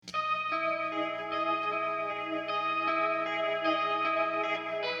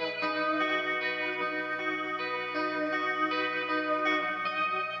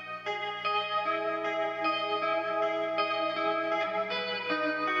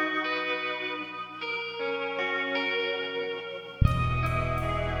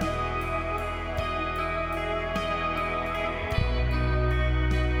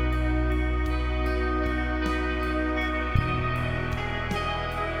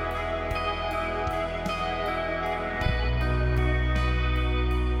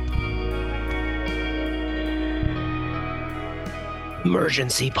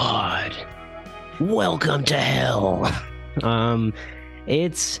Emergency pod. Welcome to hell.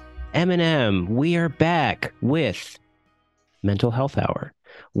 It's Eminem. We are back with Mental Health Hour.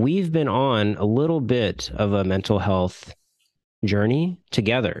 We've been on a little bit of a mental health journey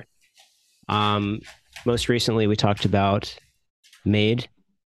together. Most recently, we talked about Made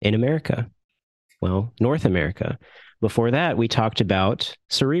in America. Well, North America. Before that, we talked about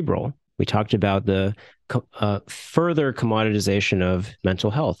Cerebral. We talked about the further commoditization of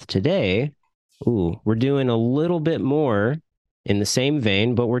mental health. Today, we're doing a little bit more in the same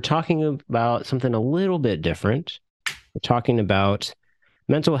vein, but we're talking about something a little bit different. We're talking about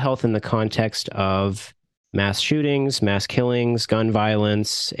mental health in the context of mass shootings, mass killings, gun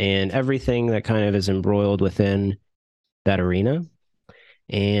violence, and everything that kind of is embroiled within that arena.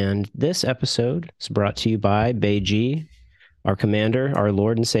 And this episode is brought to you by Beiji, our commander, our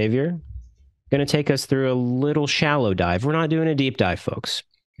Lord and Savior. Going to take us through a little shallow dive. We're not doing a deep dive, folks.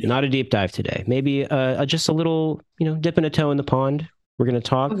 Not a deep dive today. Maybe just a little, dipping a toe in the pond. We're going to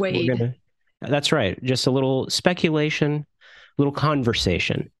talk. Wade. That's right. Just a little speculation, a little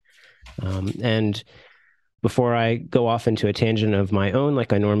conversation. And before I go off into a tangent of my own,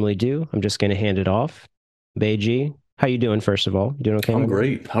 like I normally do, I'm just going to hand it off. Beiji, how you doing, first of all? Doing okay? I'm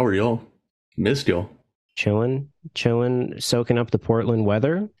great. How are y'all? Missed y'all. Chilling, soaking up the Portland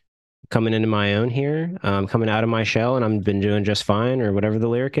weather. Coming into my own here, coming out of my shell, and I've been doing just fine, or whatever the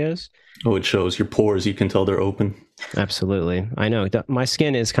lyric is. Oh, it shows. Your pores, you can tell they're open. Absolutely. I know. My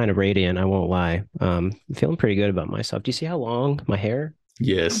skin is kind of radiant, I won't lie. I'm feeling pretty good about myself. Do you see how long my hair?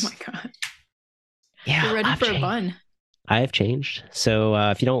 Yes. Oh my God. Yeah. You're ready for a bun. I have changed. So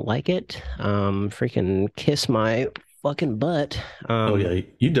if you don't like it, freaking kiss my fucking butt. Oh yeah,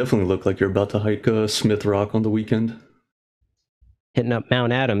 you definitely look like you're about to hike Smith Rock on the weekend. Hitting up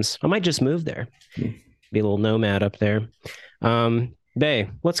Mount Adams. I might just move there. Be a little nomad up there. Bay,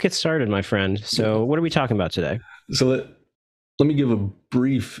 let's get started, my friend. So what are we talking about today? So let me give a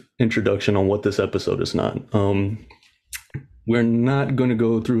brief introduction on what this episode is not. We're not going to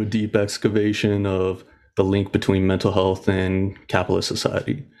go through a deep excavation of the link between mental health and capitalist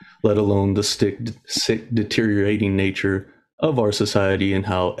society, let alone the sick, deteriorating nature of our society and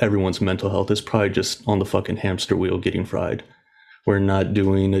how everyone's mental health is probably just on the fucking hamster wheel getting fried. We're not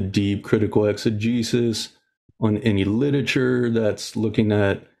doing a deep critical exegesis on any literature that's looking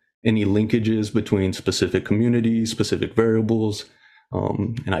at any linkages between specific communities, specific variables,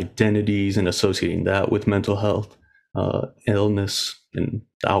 and identities, and associating that with mental health, illness, and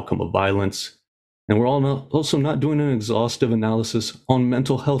the outcome of violence. And we're also not doing an exhaustive analysis on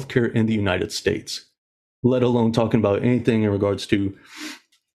mental health care in the United States, let alone talking about anything in regards to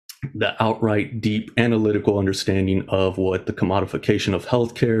the outright deep analytical understanding of what the commodification of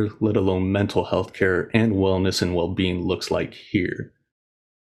healthcare, let alone mental health care and wellness and well-being looks like here.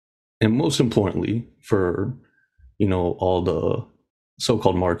 And most importantly, for all the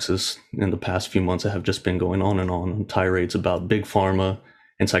so-called Marxists in the past few months that have just been going on tirades about big pharma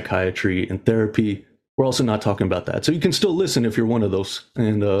and psychiatry and therapy, we're also not talking about that. So you can still listen if you're one of those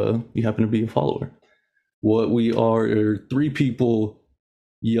and you happen to be a follower. What we are three people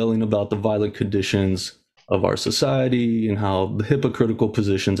yelling about the violent conditions of our society and how the hypocritical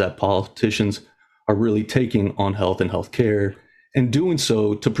positions that politicians are really taking on health and healthcare, and doing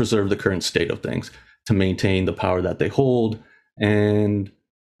so to preserve the current state of things, to maintain the power that they hold, and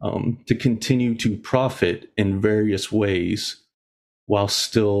to continue to profit in various ways while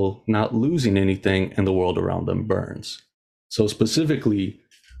still not losing anything and the world around them burns. So specifically,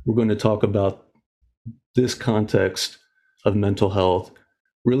 we're going to talk about this context of mental health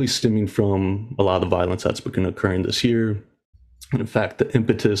really stemming from a lot of the violence that's been occurring this year. And in fact, the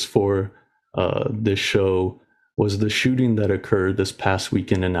impetus for this show was the shooting that occurred this past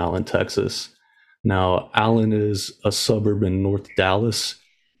weekend in Allen, Texas. Now, Allen is a suburb in North Dallas.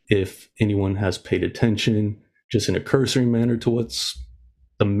 If anyone has paid attention, just in a cursory manner to what's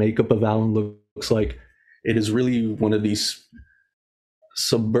the makeup of Allen looks like, it is really one of these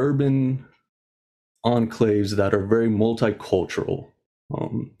suburban enclaves that are very multicultural.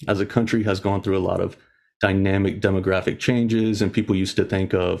 As a country has gone through a lot of dynamic demographic changes, and people used to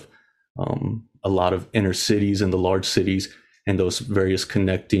think of a lot of inner cities and the large cities and those various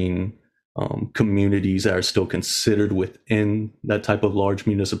connecting communities that are still considered within that type of large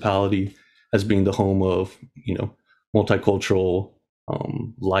municipality as being the home of, multicultural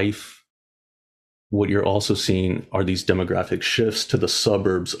life. What you're also seeing are these demographic shifts to the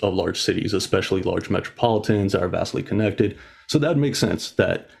suburbs of large cities, especially large metropolitans that are vastly connected. So that makes sense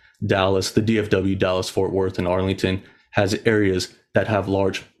that Dallas, the DFW, Dallas, Fort Worth, and Arlington has areas that have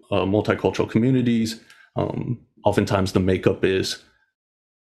large multicultural communities. Oftentimes the makeup is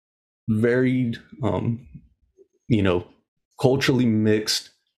varied, you know, culturally mixed,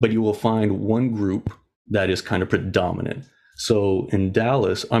 but you will find one group that is kind of predominant. So in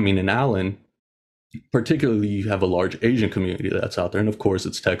Dallas, I mean, in Allen, particularly, you have a large Asian community that's out there. And of course,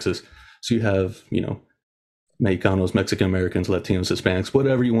 it's Texas. So you have, Mexicanos, Mexican Americans, Latinos, Hispanics,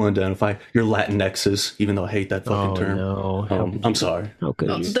 whatever you want to identify. Your Latinxes, even though I hate that fucking term. No. I'm sorry. How could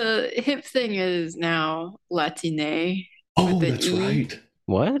you? The hip thing is now Latine. Oh, that's right.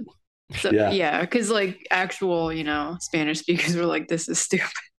 What? So, yeah, because like actual, Spanish speakers were like, "This is stupid."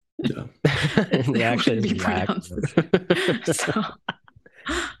 Yeah. They actually be pronounced. So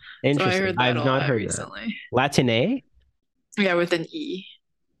interesting. I heard that I've not heard recently. That. Latine? Yeah, with an E.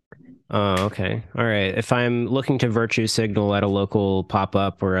 Oh, okay. All right. If I'm looking to virtue signal at a local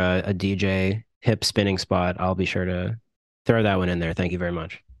pop-up or a DJ hip spinning spot, I'll be sure to throw that one in there. Thank you very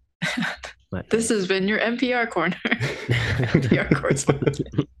much. This has been your NPR corner. NPR corner.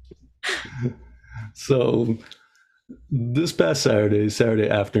 So this past Saturday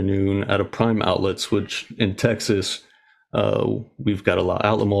afternoon at a Prime Outlets, which in Texas, we've got a lot of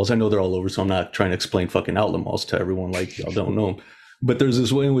outlet malls. I know they're all over, so I'm not trying to explain fucking outlet malls to everyone like y'all don't know them. But there's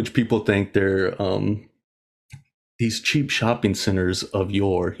this way in which people think they're these cheap shopping centers of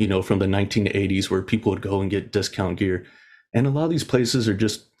yore, from the 1980s where people would go and get discount gear. And a lot of these places are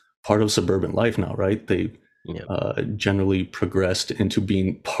just part of suburban life now, right? They generally progressed into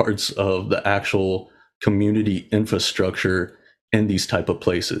being parts of the actual community infrastructure in these type of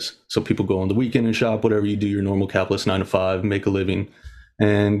places. So people go on the weekend and shop, whatever you do, your normal capitalist 9 to 5, make a living,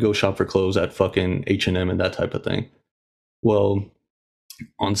 and go shop for clothes at fucking H&M and that type of thing. Well,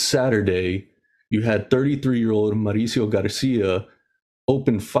 on Saturday, you had 33-year-old Mauricio Garcia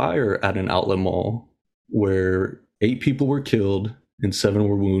open fire at an outlet mall where 8 people were killed and 7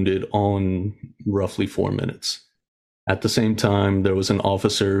 were wounded on roughly 4 minutes. At the same time, there was an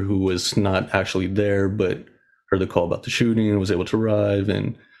officer who was not actually there, but heard the call about the shooting and was able to arrive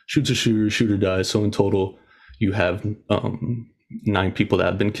and shoots a shooter dies. So in total, you have 9 people that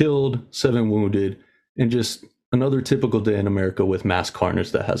have been killed, 7 wounded, and just another typical day in America with mass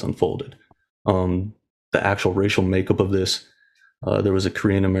carnage that has unfolded. The actual racial makeup of this, there was a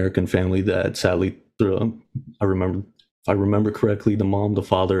Korean American family that sadly, if I remember correctly, the mom, the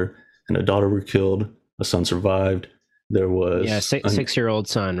father, and a daughter were killed. A son survived. There was 6-year-old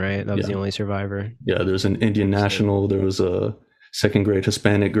son, right? That was the only survivor. Yeah, there's an Indian national. There was a second grade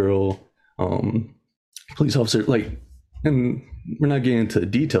Hispanic girl, police officer. And we're not getting into the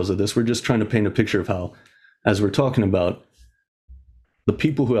details of this. We're just trying to paint a picture of how, as we're talking about, the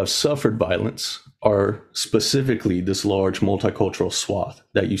people who have suffered violence are specifically this large multicultural swath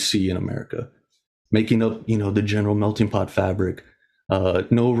that you see in America, making up, the general melting pot fabric.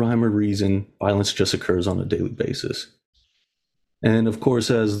 No rhyme or reason. Violence just occurs on a daily basis. And of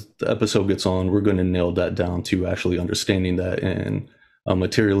course, as the episode gets on, we're going to nail that down to actually understanding that in a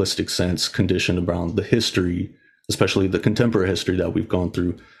materialistic sense, conditioned around the history, especially the contemporary history that we've gone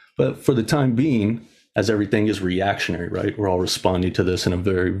through. But for the time being, as everything is reactionary, right? We're all responding to this in a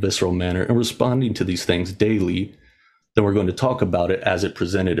very visceral manner and responding to these things daily. Then we're going to talk about it as it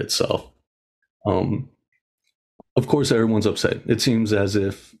presented itself. Of course, everyone's upset. It seems as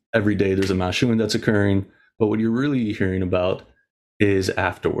if every day there's a mass shooting that's occurring, but what you're really hearing about is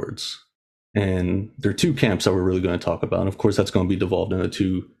afterwards. And there are 2 camps that we're really going to talk about. And of course, that's going to be devolved into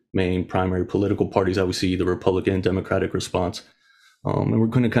 2 main primary political parties that we see, the Republican and Democratic response. And we're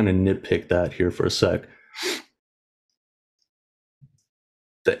going to kind of nitpick that here for a sec.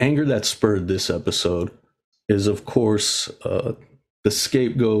 The anger that spurred this episode is, of course, the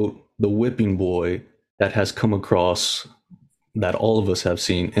scapegoat, the whipping boy that has come across, that all of us have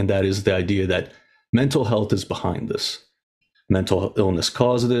seen, and that is the idea that mental health is behind this. Mental illness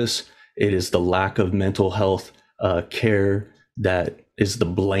caused this. It is the lack of mental health care that is the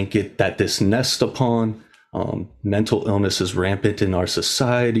blanket that this nests upon. Mental illness is rampant in our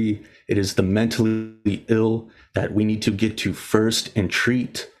society. It is the mentally ill that we need to get to first and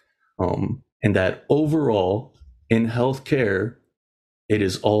treat. And that overall in healthcare, it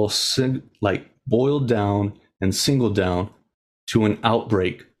is all boiled down and singled down to an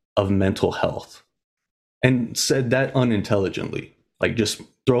outbreak of mental health. And said that unintelligently, just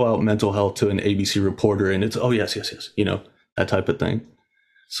throw out mental health to an ABC reporter and it's, oh, yes, that type of thing.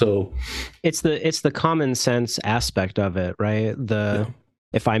 So it's the common sense aspect of it, right?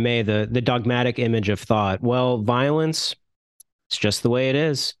 If I may, the dogmatic image of thought. Well, violence, it's just the way it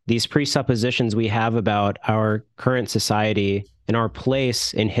is. These presuppositions we have about our current society and our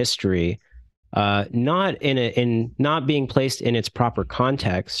place in history, not being placed in its proper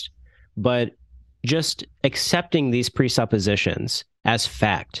context, but just accepting these presuppositions as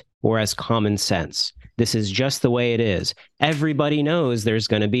fact or as common sense. This is just the way it is. Everybody knows there's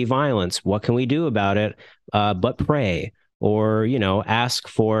going to be violence. What can we do about it? But pray, or, ask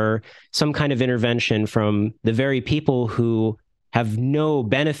for some kind of intervention from the very people who have no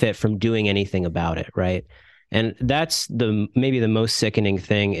benefit from doing anything about it, right? And that's maybe the most sickening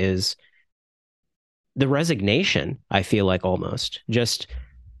thing is the resignation, I feel like, almost. Just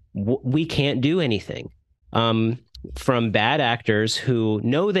we can't do anything. From bad actors who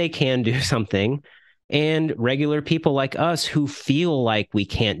know they can do something, and regular people like us who feel like we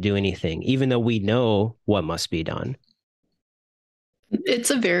can't do anything, even though we know what must be done. It's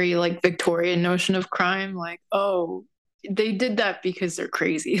a very Victorian notion of crime. Oh, they did that because they're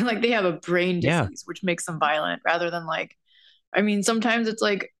crazy. They have a brain disease, which makes them violent, rather than sometimes it's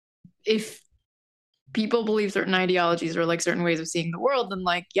if people believe certain ideologies or certain ways of seeing the world, then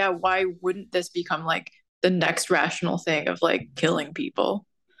why wouldn't this become the next rational thing of killing people?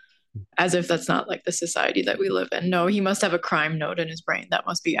 As if that's not the society that we live in. No, he must have a crime node in his brain that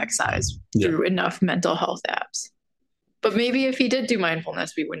must be excised through enough mental health apps. But maybe if he did do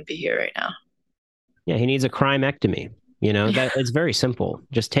mindfulness, we wouldn't be here right now. Yeah, he needs a crime-ectomy. That it's very simple.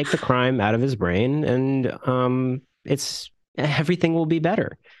 Just take the crime out of his brain, and everything will be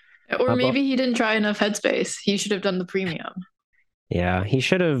better. Or maybe he didn't try enough Headspace. He should have done the premium. Yeah, he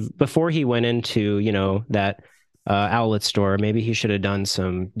should have, before he went into that outlet store. Maybe he should have done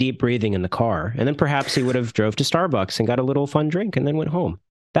some deep breathing in the car, and then perhaps he would have drove to Starbucks and got a little fun drink, and then went home.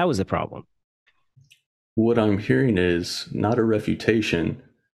 That was the problem. What I'm hearing is not a refutation,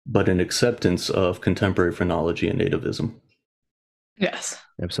 but an acceptance of contemporary phrenology and nativism. Yes.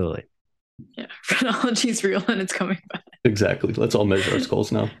 Absolutely. Yeah. Phrenology is real and it's coming back. Exactly. Let's all measure our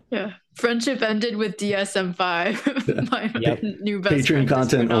skulls now. Yeah. Friendship ended with DSM-5. Yeah. My new best Patreon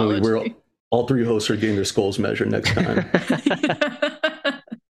content only. We're all three hosts are getting their skulls measured next time.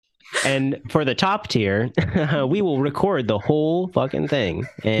 And for the top tier, we will record the whole fucking thing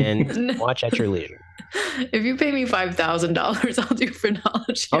and watch at your leisure. If you pay me $5,000, I'll do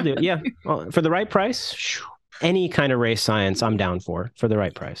phrenology. I'll do it. Yeah. For the right price, any kind of race science, I'm down for the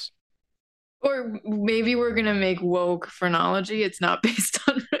right price. Or maybe we're going to make woke phrenology. It's not based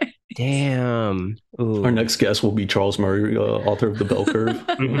on race. Damn. Ooh. Our next guest will be Charles Murray, author of The Bell Curve.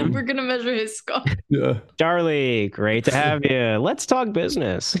 Mm-hmm. We're going to measure his skull. Yeah. Charlie, great to have you. Let's talk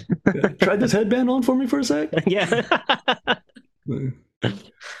business. Yeah. Try this headband on for me for a sec. Yeah.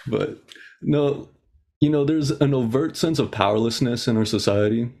 But no, there's an overt sense of powerlessness in our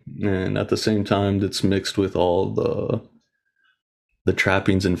society. And at the same time, that's mixed with all the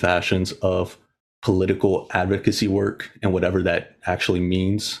trappings and fashions of political advocacy work and whatever that actually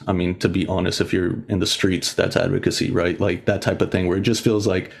means. I mean, to be honest, if you're in the streets, that's advocacy, right? That type of thing where it just feels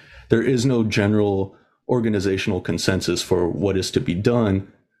like there is no general organizational consensus for what is to be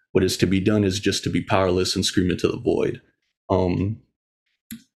done. What is to be done is just to be powerless and scream into the void. And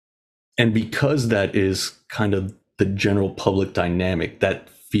because that is kind of the general public dynamic, that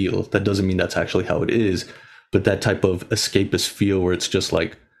doesn't mean that's actually how it is, but that type of escapist feel where it's just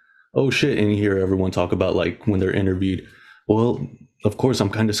oh shit, and you hear everyone talk about when they're interviewed, well, of course, I'm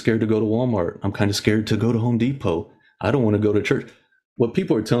kind of scared to go to Walmart. I'm kind of scared to go to Home Depot. I don't want to go to church. What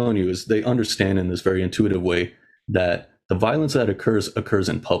people are telling you is they understand in this very intuitive way that the violence that occurs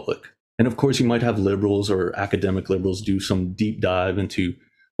in public. And of course, you might have liberals or academic liberals do some deep dive into,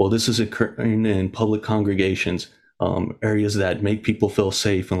 well, this is occurring in public congregations, areas that make people feel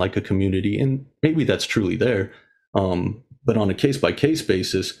safe and like a community. And maybe that's truly there. But on a case-by-case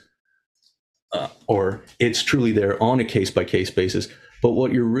basis, or it's truly there on a case-by-case basis. But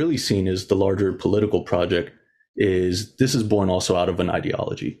what you're really seeing is the larger political project this is born also out of an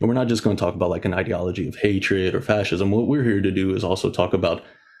ideology. And we're not just going to talk about an ideology of hatred or fascism. What we're here to do is also talk about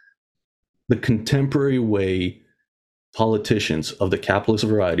the contemporary way politicians of the capitalist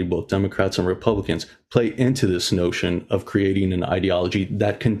variety, both Democrats and Republicans, play into this notion of creating an ideology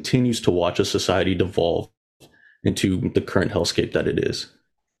that continues to watch a society devolve into the current hellscape that it is.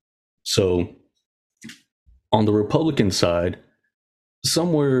 So on the Republican side,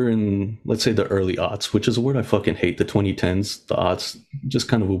 somewhere in, let's say, the early aughts, which is a word I fucking hate, the 2010s, the aughts, just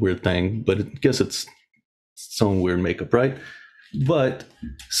kind of a weird thing, but I guess it's some weird makeup, right? But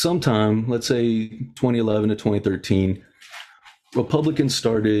sometime, let's say 2011 to 2013, Republicans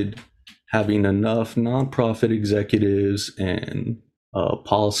started having enough nonprofit executives and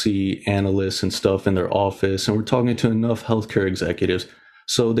policy analysts and stuff in their office, and we're talking to enough healthcare executives.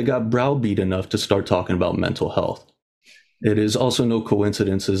 So they got browbeat enough to start talking about mental health. It is also no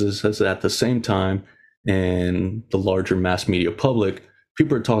coincidence as at the same time in the larger mass media public,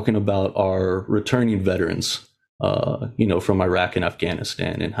 people are talking about our returning veterans, from Iraq and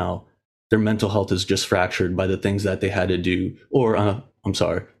Afghanistan, and how their mental health is just fractured by the things that they had to do, or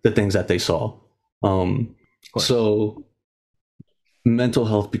the things that they saw. So mental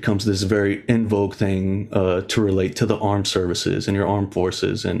health becomes this very in vogue thing to relate to the armed services and your armed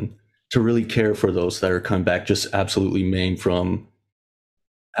forces, and to really care for those that are coming back just absolutely maimed from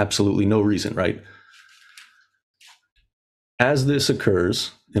absolutely no reason, right? As this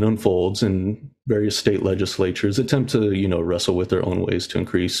occurs and unfolds, and various state legislatures attempt to, wrestle with their own ways to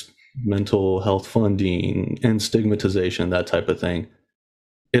increase mental health funding and stigmatization, that type of thing,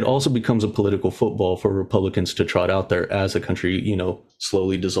 it also becomes a political football for Republicans to trot out there as the country,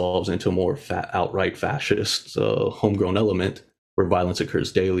 slowly dissolves into a more outright fascist, homegrown element where violence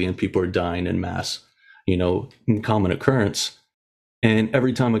occurs daily and people are dying in mass, in common occurrence. And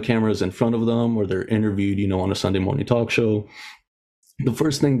every time a camera is in front of them or they're interviewed, on a Sunday morning talk show, the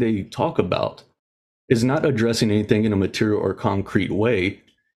first thing they talk about is not addressing anything in a material or concrete way.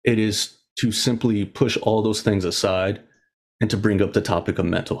 It is to simply push all those things aside and to bring up the topic of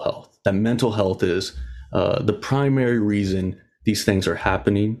mental health. That mental health is the primary reason these things are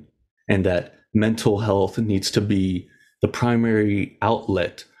happening, and that mental health needs to be the primary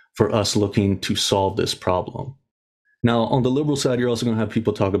outlet for us looking to solve this problem. Now, on the liberal side, you're also going to have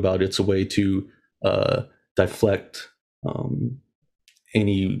people talk about it's a way to deflect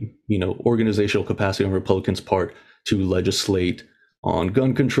any, organizational capacity on Republicans' part to legislate on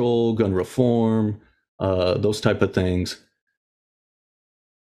gun control, gun reform, those type of things.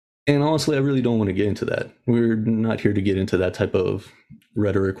 And honestly, I really don't want to get into that. We're not here to get into that type of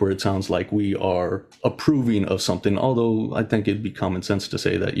rhetoric where it sounds like we are approving of something, although I think it'd be common sense to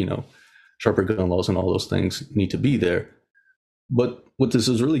say that, sharper gun laws and all those things need to be there. But what this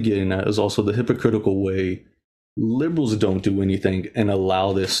is really getting at is also the hypocritical way liberals don't do anything and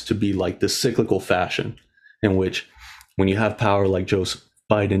allow this to be like this cyclical fashion in which, when you have power like Joe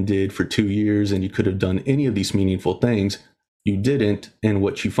Biden did for 2 years and you could have done any of these meaningful things, you didn't. And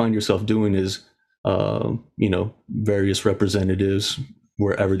what you find yourself doing is, various representatives,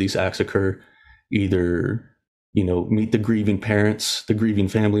 wherever these acts occur, either meet the grieving parents, the grieving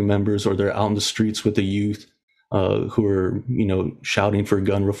family members, or they're out in the streets with the youth who are, shouting for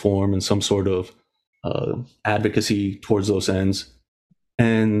gun reform and some sort of advocacy towards those ends.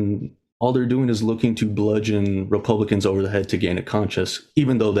 And all they're doing is looking to bludgeon Republicans over the head to gain a conscience,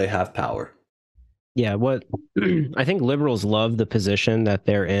 even though they have power. Yeah, what I think liberals love the position that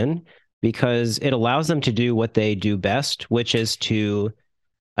they're in because it allows them to do what they do best, which is to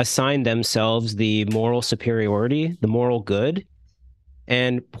assign themselves the moral superiority, the moral good,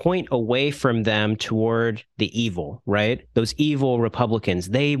 and point away from them toward the evil, right? Those evil Republicans,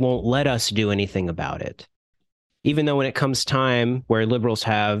 they won't let us do anything about it. Even though when it comes time where liberals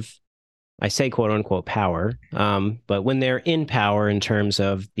have, I say quote unquote power, but when they're in power in terms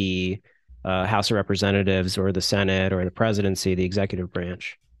of the House of Representatives or the Senate or the presidency, the executive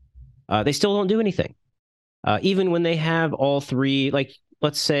branch, they still don't do anything. Even when they have all three, like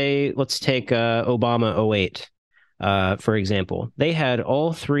let's take Obama 08, for example. They had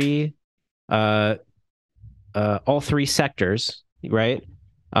all three sectors, right?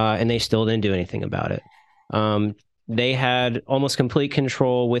 And they still didn't do anything about it. They had almost complete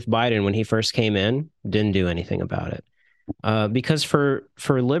control with Biden when he first came in, didn't do anything about it. Because for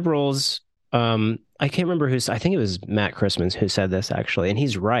liberals, I can't remember I think it was Matt Christmas who said this actually, and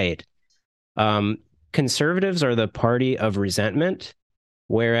he's right. Conservatives are the party of resentment,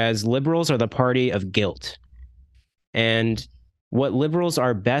 whereas liberals are the party of guilt. And what liberals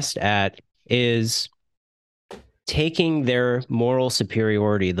are best at is taking their moral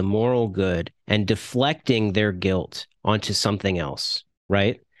superiority, the moral good, and deflecting their guilt onto something else,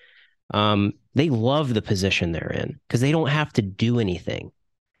 right? They love the position they're in because they don't have to do anything.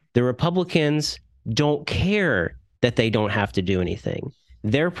 The Republicans don't care that they don't have to do anything.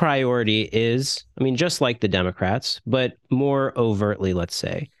 Their priority is, just like the Democrats, but more overtly, let's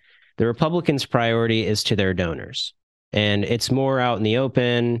say, the Republicans' priority is to their donors. And it's more out in the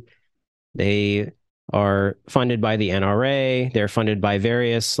open. They are funded by the NRA. They're funded by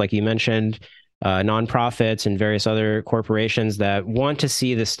various, like you mentioned, nonprofits and various other corporations that want to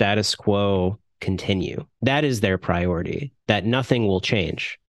see the status quo continue. That is their priority, that nothing will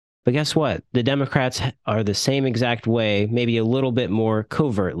change. But guess what? The Democrats are the same exact way, maybe a little bit more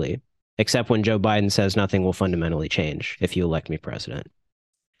covertly, except when Joe Biden says nothing will fundamentally change if you elect me president.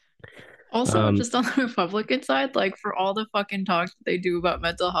 Also, just on the Republican side, like for all the fucking talk they do about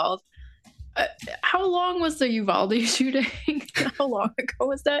mental health, how long was the Uvalde shooting? How long ago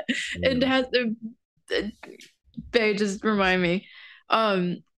was that? And has Bay, just remind me.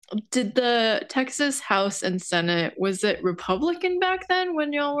 Did the Texas House and Senate, was it Republican back then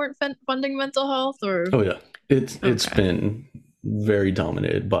when y'all weren't funding mental health, or? Oh yeah, it's been very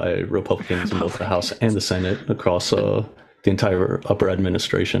dominated by Republicans in both the House and the Senate across the entire upper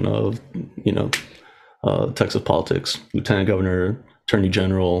administration of Texas politics. Lieutenant Governor, Attorney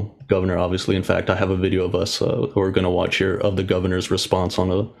General, Governor, obviously. In fact, I have a video of us we're going to watch here of the governor's response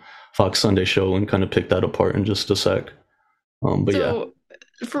on a Fox Sunday show and kind of pick that apart in just a sec. But so,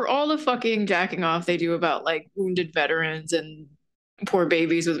 yeah, for all the fucking jacking off they do about like wounded veterans and poor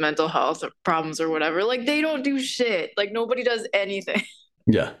babies with mental health problems or whatever, like they don't do shit. Like nobody does anything.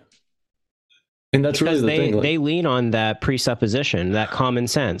 Yeah. And that's because really the thing. They lean on that presupposition, that common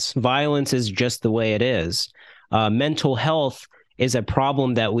sense. Violence is just the way it is. Mental health is a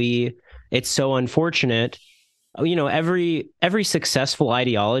problem that it's so unfortunate. You know, every successful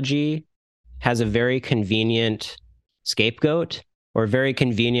ideology has a very convenient scapegoat or very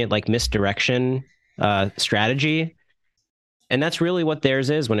convenient like misdirection strategy. And that's really what theirs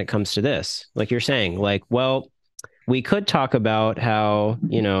is when it comes to this. Like you're saying, like, well, we could talk about how,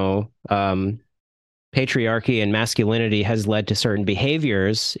 patriarchy and masculinity has led to certain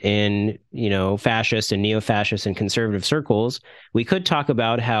behaviors in, fascist and neo-fascist and conservative circles. We could talk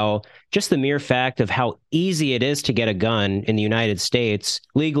about how just the mere fact of how easy it is to get a gun in the United States,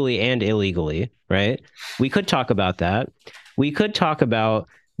 legally and illegally, right? We could talk about that. We could talk about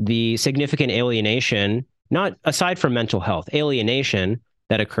the significant alienation, not aside from mental health, alienation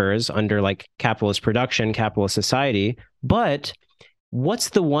that occurs under like capitalist production, capitalist society. But what's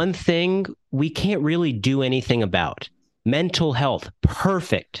the one thing we can't really do anything about? Mental health.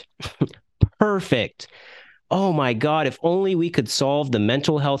 Perfect. Perfect. Oh my God, if only we could solve the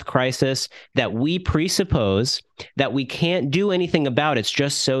mental health crisis that we presuppose that we can't do anything about. It's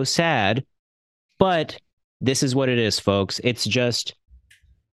just so sad. But this is what it is, folks. It's just,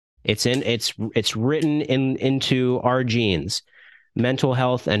 it's written into our genes, mental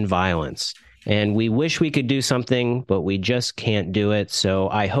health and violence. And we wish we could do something, but we just can't do it. So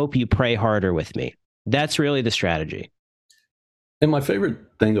I hope you pray harder with me. That's really the strategy. And my favorite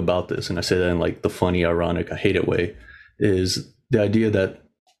thing about this, and I say that in like the funny, ironic, I hate it way, is the idea that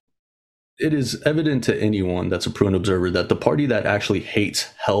it is evident to anyone that's a prudent observer that the party that actually hates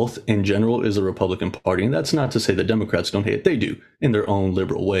health in general is the Republican Party. And that's not to say the Democrats don't hate it. They do in their own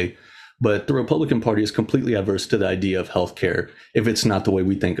liberal way. But the Republican Party is completely adverse to the idea of healthcare if it's not the way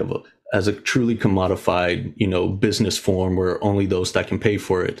we think of it, as a truly commodified, business form where only those that can pay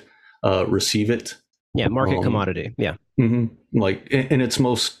for it receive it. Yeah, market commodity. Yeah. Mm-hmm. Like in its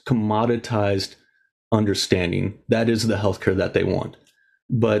most commoditized understanding, that is the healthcare that they want.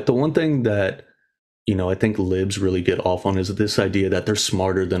 But the one thing that, I think libs really get off on is this idea that they're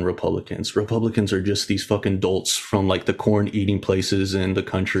smarter than Republicans. Republicans are just these fucking dolts from like the corn eating places in the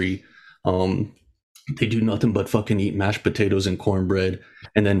country. They do nothing but fucking eat mashed potatoes and cornbread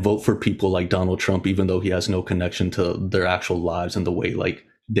and then vote for people like Donald Trump, even though he has no connection to their actual lives and the way like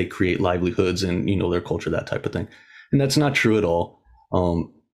they create livelihoods and, their culture, that type of thing. And that's not true at all.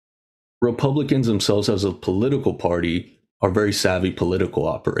 Republicans themselves as a political party are very savvy political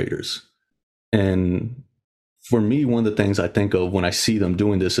operators. And for me, one of the things I think of when I see them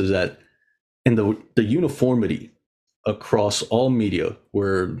doing this is that in the uniformity across all media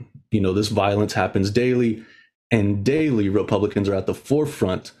where, this violence happens daily, and daily Republicans are at the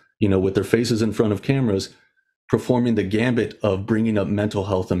forefront, with their faces in front of cameras, performing the gambit of bringing up mental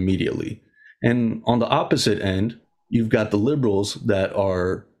health immediately. And on the opposite end, you've got the liberals that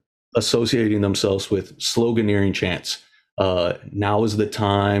are associating themselves with sloganeering chants. Now is the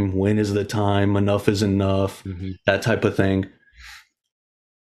time, when is the time, enough is enough, that type of thing.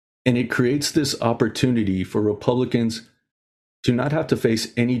 And it creates this opportunity for Republicans to not have to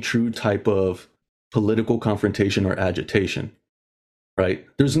face any true type of political confrontation or agitation, right?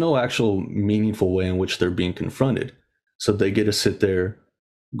 There's no actual meaningful way in which they're being confronted. So they get to sit there,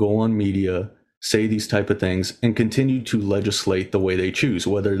 go on media, say these type of things, and continue to legislate the way they choose,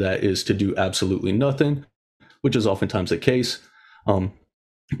 whether that is to do absolutely nothing, which is oftentimes the case,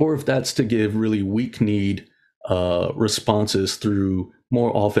 or if that's to give really weak-kneed responses through,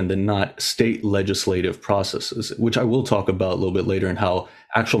 more often than not, state legislative processes, which I will talk about a little bit later, and how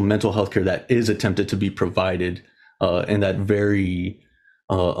actual mental health care that is attempted to be provided in that very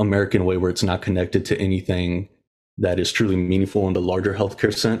American way, where it's not connected to anything that is truly meaningful in the larger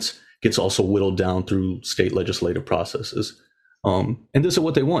healthcare sense, gets also whittled down through state legislative processes. And this is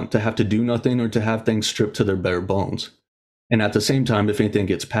what they want, to have to do nothing or to have things stripped to their bare bones. And at the same time, if anything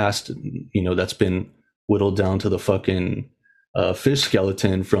gets passed, that's been whittled down to the fucking fish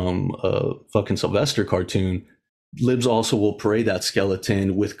skeleton from a fucking Sylvester cartoon, libs also will parade that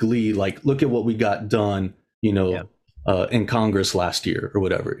skeleton with glee, like, look at what we got done, in Congress last year or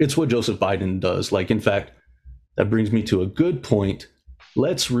whatever. It's what Joseph Biden does. Like, in fact, that brings me to a good point.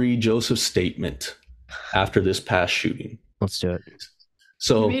 Let's read Joseph's statement after this past shooting. Let's do it.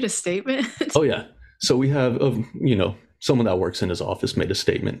 So he made a statement. Oh yeah. So we have, someone that works in his office made a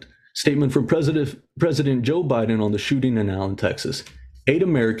statement. Statement from President Joe Biden on the shooting in Allen, Texas. 8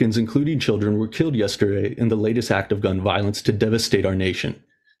 Americans, including children, were killed yesterday in the latest act of gun violence to devastate our nation.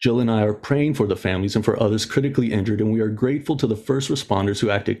 Jill and I are praying for the families and for others critically injured, and we are grateful to the first responders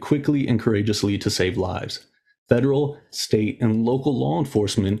who acted quickly and courageously to save lives. Federal, state, and local law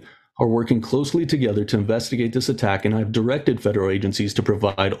enforcement are working closely together to investigate this attack, and I've directed federal agencies to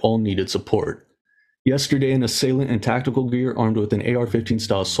provide all needed support. Yesterday, an assailant in tactical gear armed with an AR-15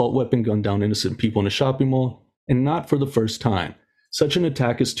 style assault weapon gunned down innocent people in a shopping mall, and not for the first time. Such an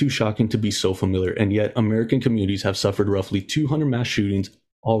attack is too shocking to be so familiar, and yet American communities have suffered roughly 200 mass shootings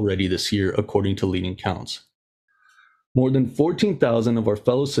already this year, according to leading counts. More than 14,000 of our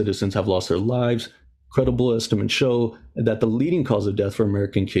fellow citizens have lost their lives. Credible estimates show that the leading cause of death for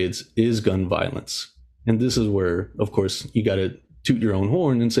American kids is gun violence. And this is where, of course, you got to toot your own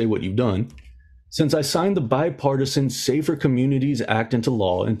horn and say what you've done. Since I signed the bipartisan Safer Communities Act into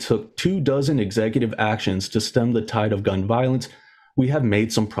law and took 24 executive actions to stem the tide of gun violence, we have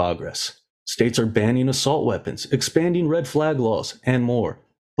made some progress. States are banning assault weapons, expanding red flag laws, and more.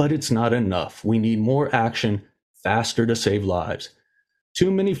 But it's not enough. We need more action, faster to save lives.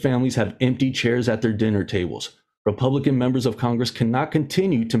 Too many families have empty chairs at their dinner tables. Republican members of Congress cannot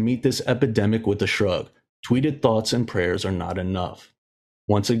continue to meet this epidemic with a shrug. Tweeted thoughts and prayers are not enough.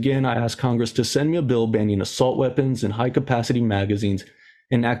 Once again, I ask Congress to send me a bill banning assault weapons and high-capacity magazines,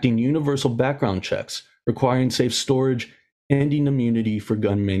 enacting universal background checks, requiring safe storage, ending immunity for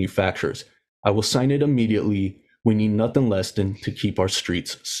gun manufacturers. I will sign it immediately. We need nothing less than to keep our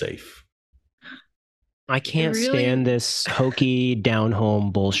streets safe. I can't stand this hokey down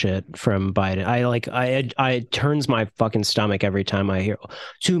home bullshit from Biden. I turns my fucking stomach every time I hear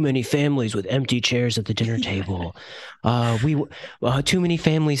too many families with empty chairs at the dinner table. Too many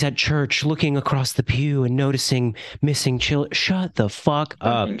families at church looking across the pew and noticing missing children. Shut the fuck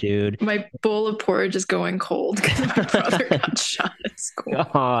up, dude. My bowl of porridge is going cold because my brother got shot at school.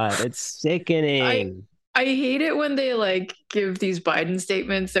 God, it's sickening. I hate it when they give these Biden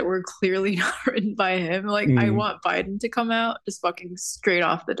statements that were clearly not written by him. I want Biden to come out just fucking straight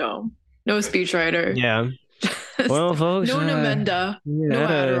off the dome. No speechwriter. Yeah. Well, folks, no Namenda, no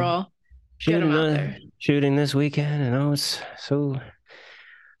Adderall. Get him out there. Shooting this weekend, it's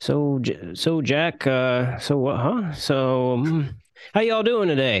so Jack. So what? Huh? So how y'all doing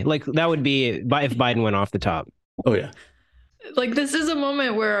today? That would be if Biden went off the top. Oh yeah. This is a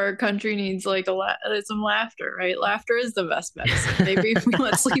moment where our country needs some laughter, right? Laughter is the best medicine. Maybe if we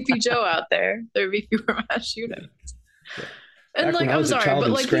let Sleepy Joe out there, there'd be fewer mass shootings. Yeah. And I'm sorry,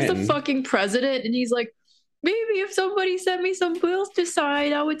 but he's the fucking president, and he's like, maybe if somebody sent me some bills to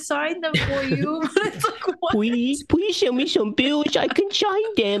sign, I would sign them for you. But it's what? Please send me some bills. I can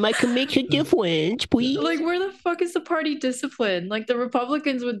sign them. I can make a difference, please. Where the fuck is the party discipline? The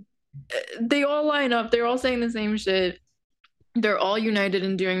Republicans they all line up. They're all saying the same shit. They're all united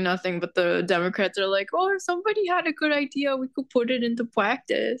in doing nothing, but the Democrats are like, oh, if somebody had a good idea, we could put it into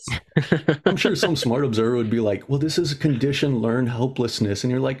practice. I'm sure some smart observer would be like, well, this is a conditioned learned helplessness.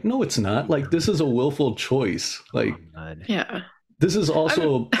 And you're like, no, it's not. This is a willful choice. Yeah. This is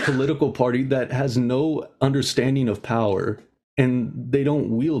also a political party that has no understanding of power, and they don't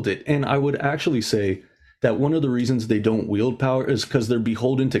wield it. And I would actually say that one of the reasons they don't wield power is because they're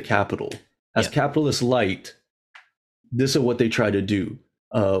beholden to capital. As capitalists light, this is what they try to do.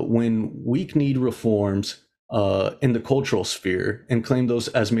 When weak-kneed reforms in the cultural sphere and claim those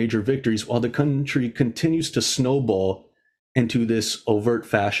as major victories, while the country continues to snowball into this overt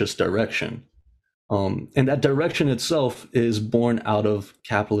fascist direction. And that direction itself is born out of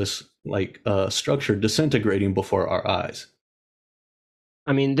capitalist structure disintegrating before our eyes.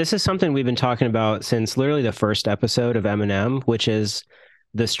 I mean, this is something we've been talking about since literally the first episode of M&M, which is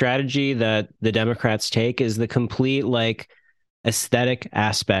the strategy that the Democrats take is the complete aesthetic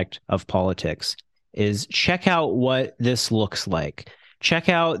aspect of politics is check out what this looks like. Check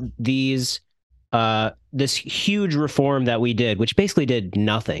out these this huge reform that we did, which basically did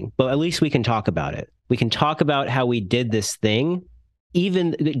nothing, but at least we can talk about it. We can talk about how we did this thing.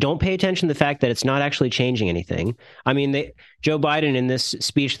 Even don't pay attention to the fact that it's not actually changing anything. I mean, Joe Biden in this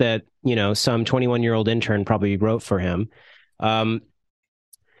speech that, some 21-year-old intern probably wrote for him,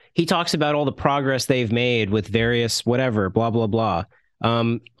 he talks about all the progress they've made with various whatever, blah, blah, blah.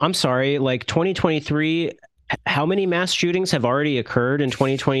 I'm sorry, 2023 how many mass shootings have already occurred in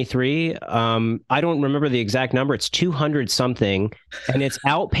 2023? I don't remember the exact number. It's 200 something, and it's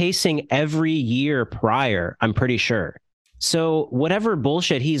outpacing every year prior, I'm pretty sure. So whatever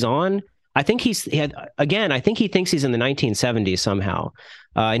bullshit he's on, I think I think he thinks he's in the 1970s somehow.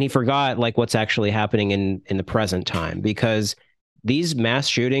 And he forgot like what's actually happening in the present time, because these mass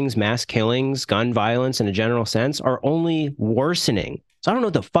shootings, mass killings, gun violence in a general sense are only worsening. So I don't know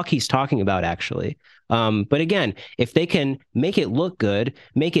what the fuck he's talking about, actually. But again, if they can make it look good,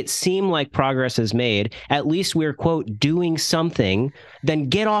 make it seem like progress is made, at least we're, quote, doing something, then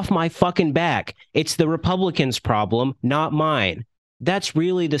get off my fucking back. It's the Republicans' problem, not mine. That's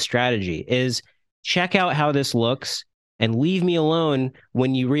really the strategy, is check out how this looks and leave me alone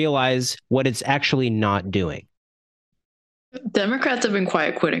when you realize what it's actually not doing. Democrats have been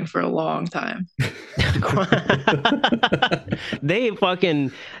quiet quitting for a long time. They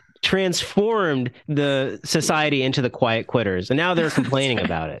fucking transformed the society into the quiet quitters, and now they're complaining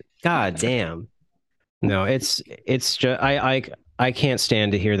about it. God damn. No, it's just I can't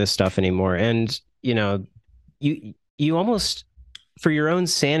stand to hear this stuff anymore. And you almost, for your own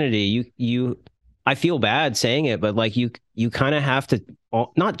sanity, you I feel bad saying it, but like you kind of have to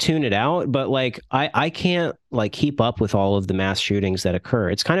not tune it out, but like I can't like keep up with all of the mass shootings that occur.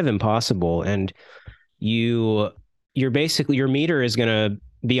 It's kind of impossible, and you're basically, your meter is going to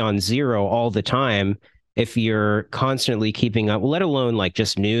be on zero all the time if you're constantly keeping up, let alone like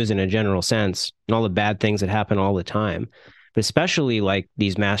just news in a general sense and all the bad things that happen all the time, but especially like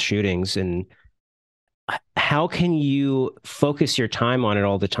these mass shootings. And how can you focus your time on it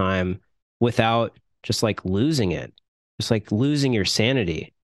all the time without just like losing it, just like losing your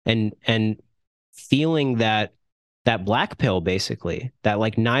sanity and feeling that black pill, basically, that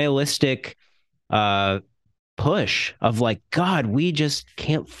like nihilistic push of like, God, we just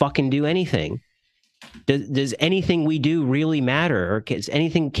can't fucking do anything. Does anything we do really matter? Or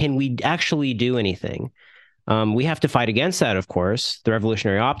can we actually do anything? We have to fight against that, of course, the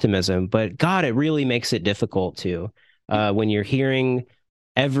revolutionary optimism, but God, it really makes it difficult to, when you're hearing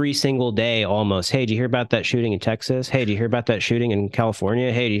every single day almost, hey, did you hear about that shooting in Texas? Hey, did you hear about that shooting in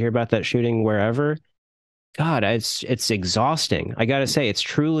California? Hey, did you hear about that shooting wherever? God, it's exhausting. I gotta say, it's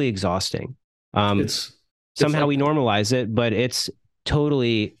truly exhausting. Somehow we normalize it, but it's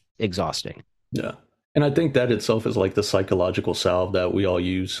totally exhausting. Yeah. And I think that itself is like the psychological salve that we all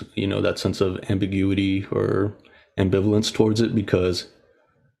use, that sense of ambiguity or ambivalence towards it, because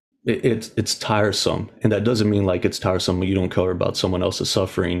it's tiresome. And that doesn't mean like it's tiresome when you don't care about someone else's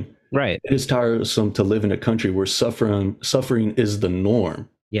suffering. Right. It is tiresome to live in a country where suffering is the norm.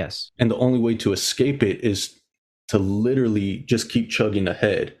 Yes. And the only way to escape it is to literally just keep chugging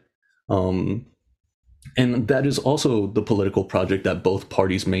ahead. And that is also the political project that both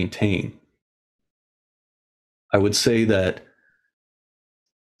parties maintain. I would say that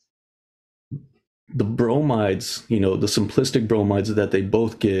the bromides, the simplistic bromides that they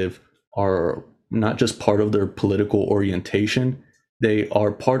both give are not just part of their political orientation, they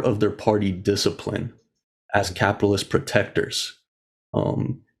are part of their party discipline as capitalist protectors.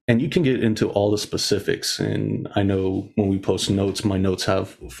 And you can get into all the specifics. And I know when we post notes, my notes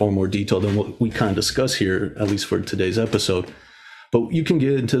have far more detail than what we kind of discuss here, at least for today's episode. But you can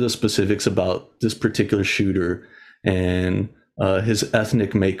get into the specifics about this particular shooter and his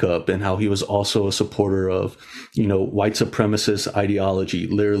ethnic makeup, and how he was also a supporter of, white supremacist ideology,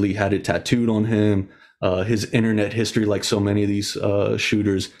 literally had it tattooed on him. His internet history, like so many of these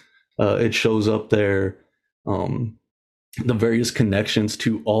shooters, it shows up there. The various connections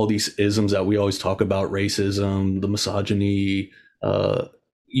to all these isms that we always talk about, racism, the misogyny,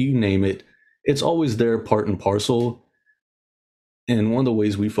 you name it, it's always there, part and parcel. And one of the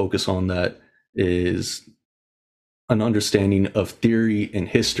ways we focus on that is an understanding of theory and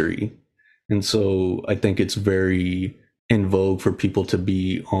history. And so I think it's very in vogue for people to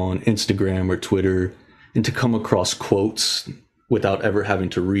be on Instagram or Twitter and to come across quotes without ever having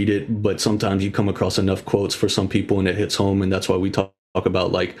to read it. But sometimes you come across enough quotes for some people and it hits home. And that's why we talk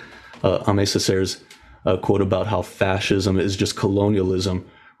about like Aimé Césaire's quote about how fascism is just colonialism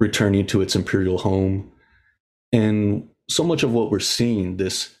returning to its imperial home. And so much of what we're seeing,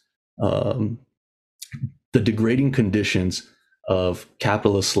 this the degrading conditions of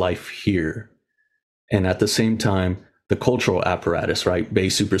capitalist life here, and at the same time the cultural apparatus, right,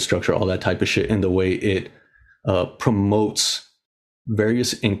 base superstructure, all that type of shit, and the way it promotes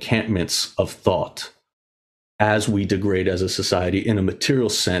various encampments of thought as we degrade as a society in a material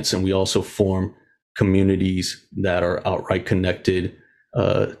sense, and we also form communities that are outright connected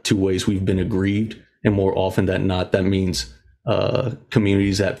to ways we've been aggrieved. And more often than not, that means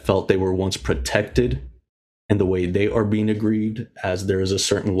communities that felt they were once protected and the way they are being aggrieved as there is a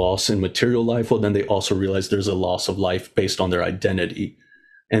certain loss in material life, well, then they also realize there's a loss of life based on their identity.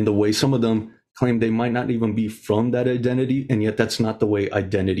 And the way some of them claim they might not even be from that identity, and yet that's not the way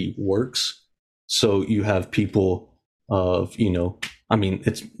identity works. So you have people of, I mean,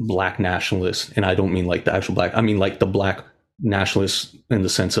 it's black nationalists, and I don't mean like the actual black, I mean like the black nationalists in the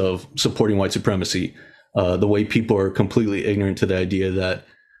sense of supporting white supremacy. The way people are completely ignorant to the idea that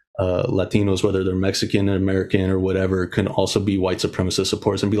Latinos, whether they're Mexican, American, or whatever, can also be white supremacist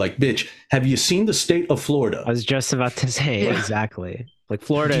supporters, and be like, bitch, have you seen the state of Florida? I was just about to say, exactly. Like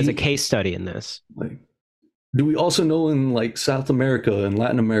Florida is a case study in this. Like, do we also know in like South America and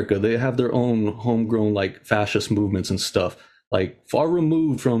Latin America, they have their own homegrown like fascist movements and stuff, like far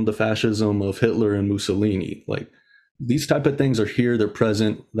removed from the fascism of Hitler and Mussolini. Like these type of things are here, they're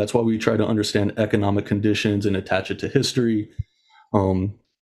present. That's why we try to understand economic conditions and attach it to history.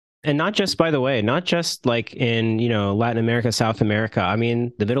 And not just, by the way, not just like in, Latin America, South America. I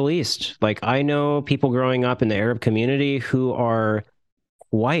mean, the Middle East. Like I know people growing up in the Arab community who are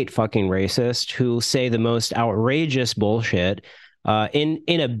white fucking racist, who say the most outrageous bullshit in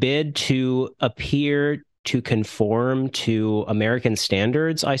a bid to appear to conform to American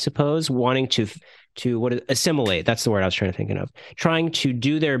standards, I suppose, wanting to assimilate. That's the word I was trying to think of. Trying to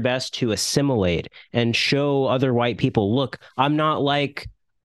do their best to assimilate and show other white people, look, I'm not like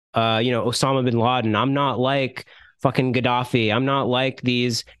Osama bin Laden. I'm not like fucking Gaddafi. I'm not like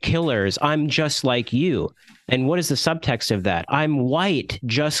these killers. I'm just like you. And what is the subtext of that? I'm white,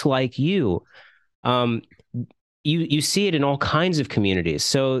 just like you. You see it in all kinds of communities.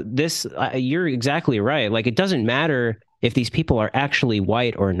 So this, you're exactly right. Like it doesn't matter if these people are actually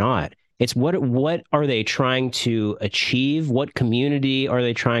white or not. It's what are they trying to achieve? What community are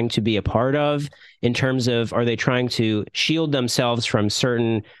they trying to be a part of? In terms of, are they trying to shield themselves from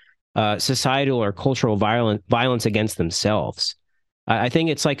certain societal or cultural violence against themselves? I think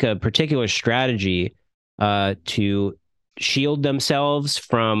it's like a particular strategy to shield themselves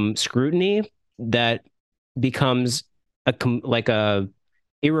from scrutiny that becomes a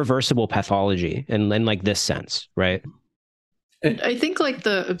irreversible pathology in like this sense, right? I think like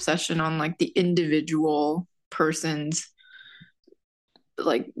the obsession on like the individual person's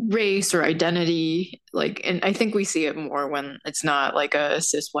like race or identity, like, and I think we see it more when it's not like a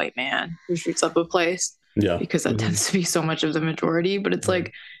cis white man who shoots up a place, because that tends to be so much of the majority. But it's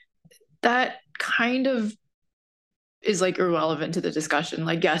like that kind of is like irrelevant to the discussion.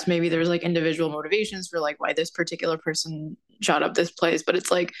 Like, yes, maybe there's like individual motivations for like why this particular person shot up this place, but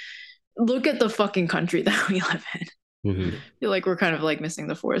it's like, look at the fucking country that we live in. I feel like we're kind of like missing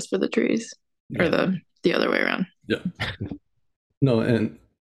the forest for the trees, or the other way around. No, and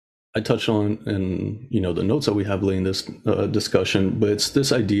I touched on in the notes that we have laying this discussion, but it's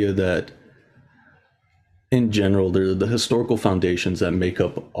this idea that in general, they're the historical foundations that make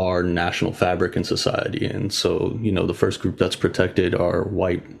up our national fabric in society. And so, the first group that's protected are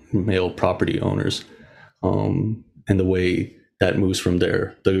white male property owners, and the way that moves from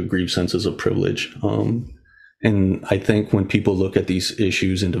there, the aggrieved senses of privilege. And I think when people look at these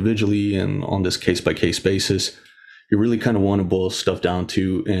issues individually and on this case-by-case basis, you really kind of want to boil stuff down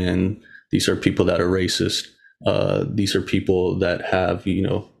to, and these are people that are racist. These are people that have,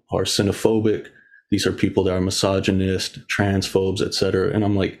 are xenophobic. These are people that are misogynist, transphobes, etc. And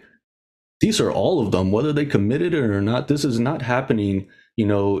I'm like, these are all of them, whether they committed it or not. This is not happening,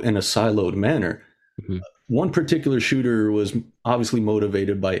 in a siloed manner. One particular shooter was obviously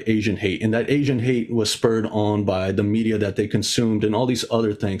motivated by Asian hate, and that Asian hate was spurred on by the media that they consumed and all these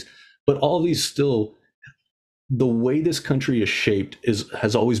other things. But all these still, the way this country is shaped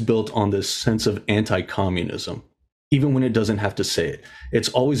has always built on this sense of anti-communism, even when it doesn't have to say it. It's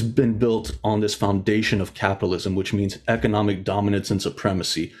always been built on this foundation of capitalism, which means economic dominance and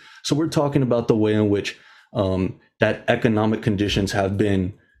supremacy. So we're talking about the way in which that economic conditions have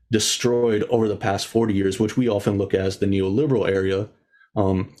been destroyed over the past 40 years, which we often look at as the neoliberal area,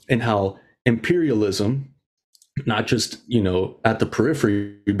 and how imperialism, not just, at the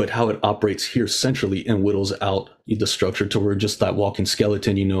periphery, but how it operates here centrally and whittles out the structure to where just that walking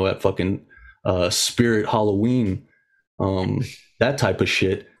skeleton, at fucking Spirit Halloween, that type of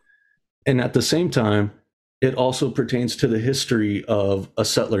shit. And at the same time, it also pertains to the history of a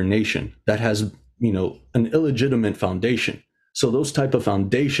settler nation that has, an illegitimate foundation. So those type of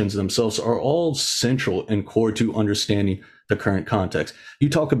foundations themselves are all central and core to understanding the current context. You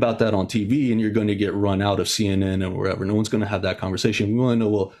talk about that on TV and you're going to get run out of CNN and wherever. No one's going to have that conversation. We want to know,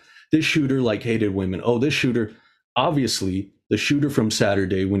 well, this shooter hated women. Oh, this shooter, obviously the shooter from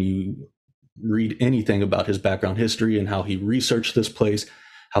Saturday, when you read anything about his background history and how he researched this place,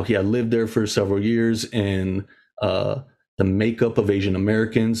 how he had lived there for several years, and the makeup of Asian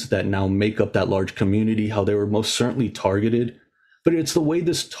Americans that now make up that large community, how they were most certainly targeted. But it's the way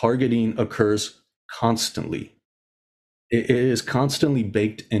this targeting occurs constantly. It is constantly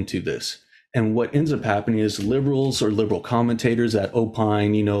baked into this. And what ends up happening is liberals or liberal commentators that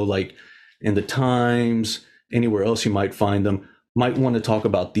opine, like in the Times, anywhere else you might find them, might want to talk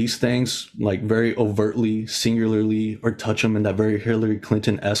about these things like very overtly, singularly, or touch them in that very Hillary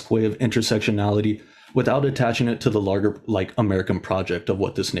Clinton-esque way of intersectionality without attaching it to the larger like American project of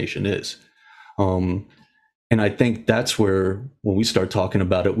what this nation is. And I think that's where, when we start talking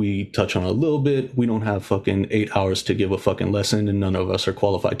about it, we touch on a little bit. We don't have fucking 8 hours to give a fucking lesson, and none of us are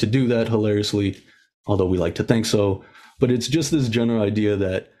qualified to do that, hilariously, although we like to think so. But it's just this general idea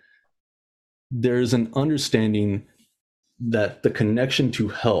that there's an understanding that the connection to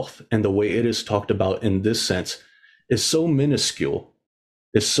health and the way it is talked about in this sense is so minuscule,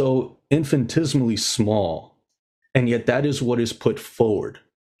 is so infinitesimally small, and yet that is what is put forward.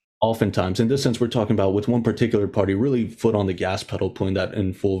 Oftentimes, in this sense, we're talking about with one particular party really foot on the gas pedal, putting that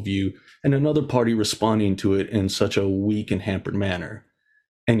in full view, and another party responding to it in such a weak and hampered manner.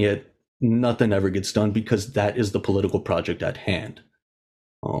 And yet nothing ever gets done because that is the political project at hand.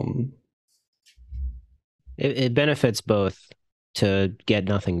 It benefits both to get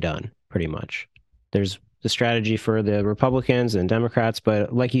nothing done, pretty much. There's the strategy for the Republicans and Democrats,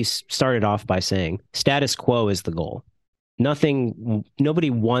 but like you started off by saying, status quo is the goal. Nobody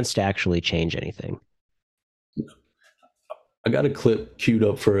wants to actually change anything. I got a clip queued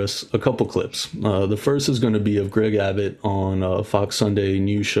up for us, a couple clips. The first is going to be of Greg Abbott on Fox Sunday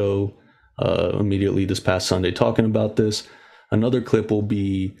News show immediately this past Sunday talking about this. Another clip will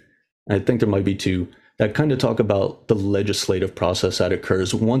be, I think there might be two, that kind of talk about the legislative process that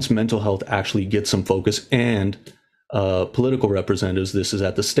occurs once mental health actually gets some focus and political representatives, this is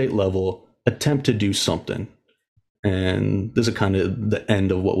at the state level, attempt to do something. And this is kind of the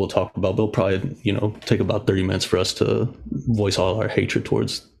end of what we'll talk about. They'll probably, take about 30 minutes for us to voice all our hatred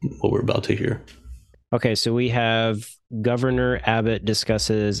towards what we're about to hear. Okay, so we have Governor Abbott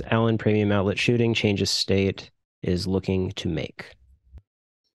discusses Allen Premium Outlet shooting, changes state is looking to make.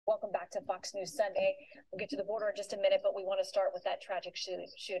 Welcome back to Fox News Sunday. We'll get to the border in just a minute, but we want to start with that tragic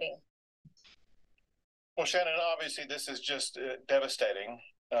shooting. Well, Shannon, obviously this is just devastating.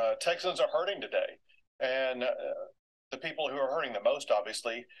 Texans are hurting today. And the people who are hurting the most,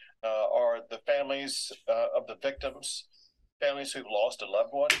 obviously, are the families of the victims, families who've lost a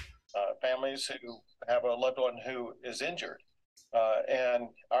loved one, families who have a loved one who is injured. And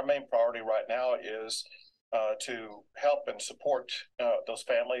our main priority right now is to help and support those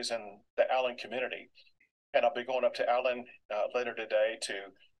families and the Allen community. And I'll be going up to Allen later today to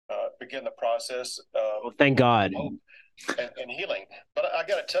begin the process of well, thank God. Hope and healing. But I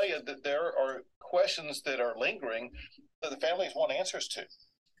got to tell you that there are questions that are lingering that the families want answers to.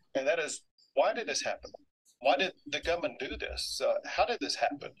 And that is, why did this happen? Why did the government do this? How did this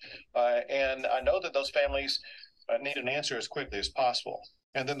happen? And I know that those families need an answer as quickly as possible.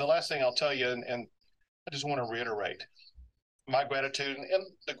 And then the last thing I'll tell you, and I just want to reiterate my gratitude and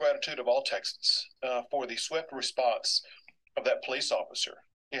the gratitude of all Texans for the swift response of that police officer.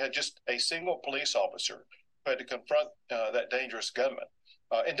 You had just a single police officer who had to confront that dangerous gunman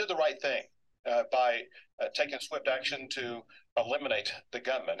and did the right thing by taking swift action to eliminate the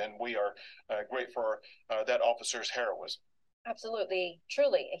gunman. And we are grateful for that officer's heroism. Absolutely,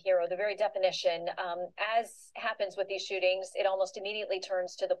 truly a hero, the very definition. As happens with these shootings, it almost immediately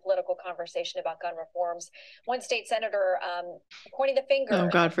turns to the political conversation about gun reforms. One state senator pointing the finger. Oh,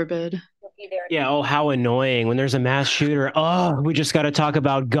 God forbid. Yeah, oh, how annoying. When there's a mass shooter, we just got to talk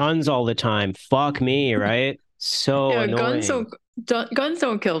about guns all the time. Fuck me, right? So yeah, annoying. Guns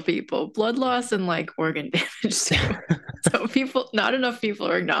don't kill people. Blood loss and like organ damage too. So not enough people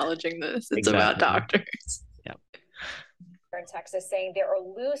are acknowledging this. It's exactly about doctors. Yeah. In Texas saying there are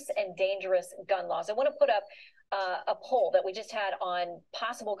loose and dangerous gun laws. I want to put up a poll that we just had on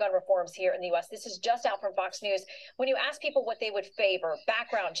possible gun reforms here in the U.S. This is just out from Fox News. When you ask people what they would favor,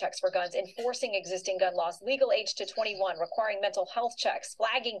 background checks for guns, enforcing existing gun laws, legal age to 21, requiring mental health checks,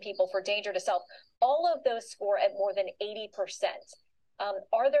 flagging people for danger to self, all of those score at more than 80%.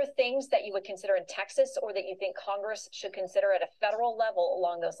 Are there things that you would consider in Texas or that you think Congress should consider at a federal level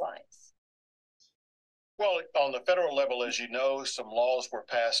along those lines? Well, on the federal level, as you know, some laws were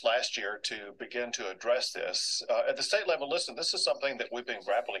passed last year to begin to address this. At the state level, listen, this is something that we've been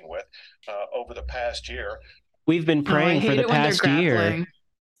grappling with over the past year. We've been praying for the past year.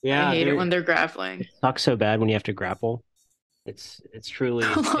 Yeah, I hate it when they're grappling. It sucks so bad when you have to grapple. It's truly.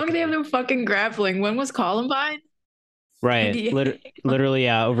 How long do they have them fucking grappling? When was Columbine? Right. Literally,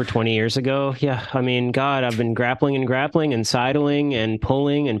 over 20 years ago. Yeah. I mean, God, I've been grappling and sidling and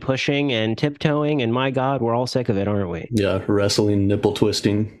pulling and pushing and tiptoeing. And my God, we're all sick of it, aren't we? Yeah. Wrestling, nipple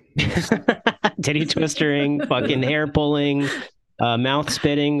twisting. Titty twisting, fucking hair pulling, mouth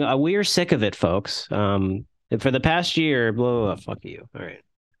spitting. We're sick of it, folks. For the past year, blah, blah, blah, fuck you. All right.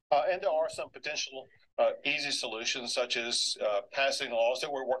 And there are some potential easy solutions, such as passing laws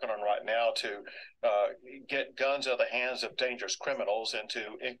that we're working on right now to get guns out of the hands of dangerous criminals and to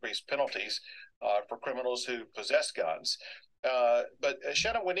increase penalties for criminals who possess guns. But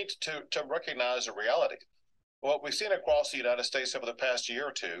Shannon, we need to recognize a reality. What we've seen across the United States over the past year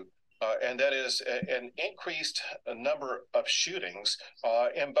or two, and that is an increased number of shootings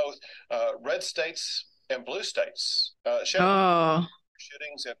in both red states and blue states. Shannon,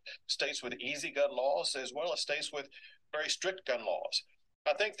 shootings in states with easy gun laws as well as states with very strict gun laws.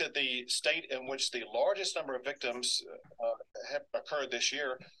 I think that the state in which the largest number of victims have occurred this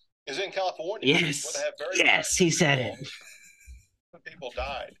year is in California. Yes, he said it. People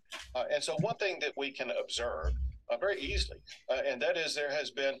died. And so one thing that we can observe very easily, and that is there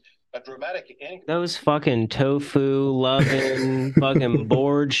has been a dramatic increase. Those fucking tofu loving, fucking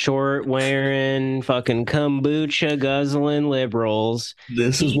board short wearing, fucking kombucha guzzling liberals.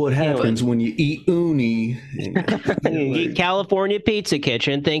 This is what happens when you eat uni. You eat California Pizza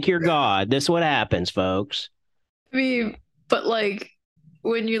Kitchen, think you're God. This is what happens, folks. I mean, but like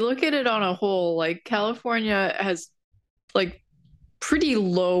when you look at it on a whole, like California has like pretty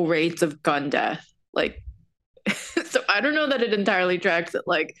low rates of gun death. Like, so I don't know that it entirely tracks that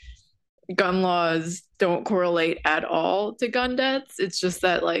like gun laws don't correlate at all to gun deaths. It's just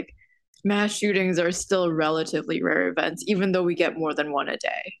that like mass shootings are still relatively rare events, even though we get more than one a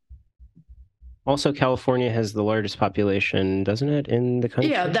day. Also, California has the largest population, doesn't it, in the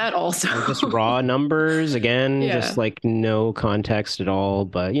country? Yeah, that also. Just raw numbers, again, just like no context at all,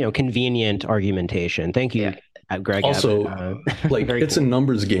 but, you know, convenient argumentation. Thank you, Greg. Also, like it's cool. A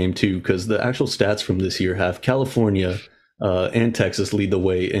numbers game, too, because the actual stats from this year have California and Texas lead the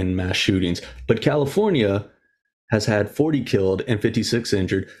way in mass shootings. But California has had 40 killed and 56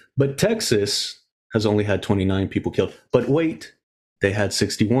 injured, but Texas has only had 29 people killed. But wait, they had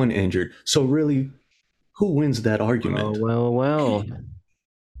 61 injured. So really, who wins that argument? Well. Well,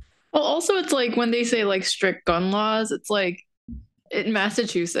 also, it's like when they say like strict gun laws, it's like in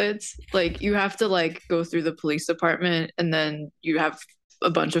Massachusetts, like you have to like go through the police department and then you have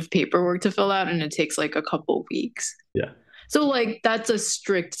a bunch of paperwork to fill out and it takes like a couple weeks. Yeah. So like that's a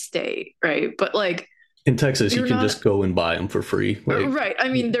strict state, right? But like in Texas, you can just go and buy them for free. Like, right. I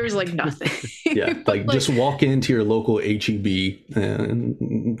mean, there's like nothing. Yeah. Like just walk into your local HEB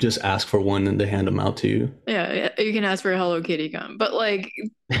and just ask for one and they hand them out to you. Yeah. You can ask for a Hello Kitty gun. But like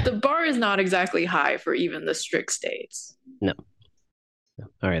the bar is not exactly high for even the strict states. No.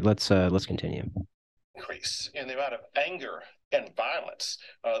 All right. Let's continue. Increase in the amount of anger and violence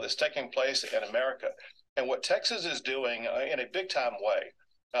that's taking place in America. And what Texas is doing in a big time way,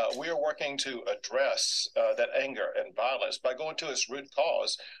 we are working to address that anger and violence by going to its root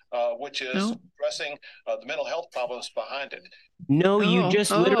cause, which is addressing the mental health problems behind it. No, you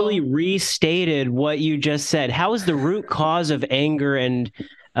just literally restated what you just said. How is the root cause of anger and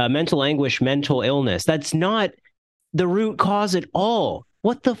mental anguish mental illness? That's not the root cause at all.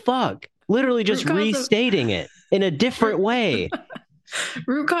 What the fuck? Literally just restating it in a different way.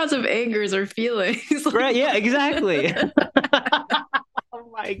 Root cause of angers or feelings. Right, yeah, exactly. Oh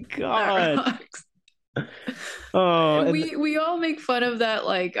my God. Oh, we all make fun of that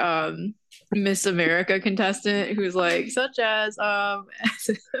like Miss America contestant who's like such as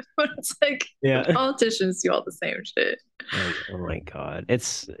but it's like politicians do all the same shit. Oh my God.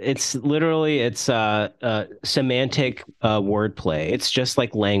 It's literally semantic wordplay. It's just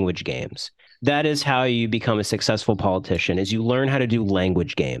like language games. That is how you become a successful politician, is you learn how to do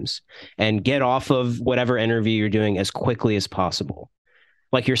language games and get off of whatever interview you're doing as quickly as possible.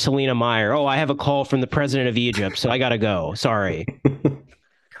 Like you're Selena Meyer. Oh, I have a call from the president of Egypt, so I got to go. Sorry.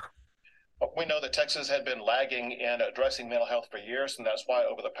 We know that Texas had been lagging in addressing mental health for years, and that's why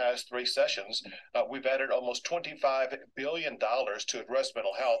over the past 3 sessions, we've added almost $25 billion to address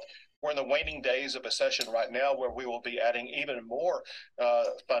mental health. We're in the waning days of a session right now where we will be adding even more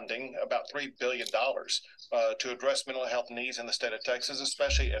funding, about $3 billion, to address mental health needs in the state of Texas,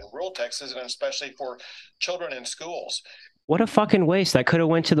 especially in rural Texas, and especially for children in schools. What a fucking waste. That could have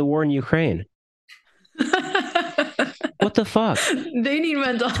went to the war in Ukraine. What the fuck? They need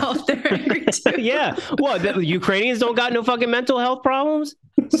mental health. They're angry too. Yeah. What? The Ukrainians don't got no fucking mental health problems?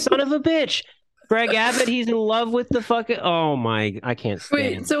 Son of a bitch. Greg Abbott, he's in love with the fucking. Oh my, I can't stand.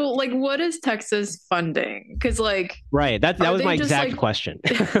 Wait, so like, what is Texas funding? Because like, right, that was my exact like... question.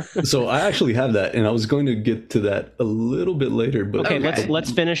 So I actually have that, and I was going to get to that a little bit later. But okay.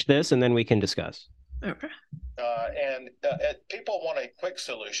 let's finish this, and then we can discuss. Okay. And people want a quick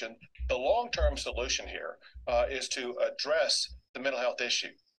solution. The long-term solution here is to address the mental health issue.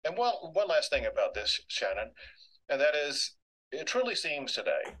 And one last thing about this, Shannon, and that is, it truly seems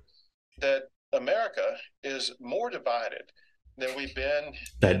today that America is more divided than we've been.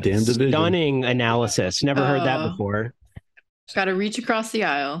 That damn division. Stunning analysis. Never heard that before. Got to reach across the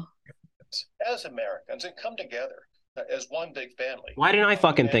aisle. As Americans, and come together as one big family. Why didn't I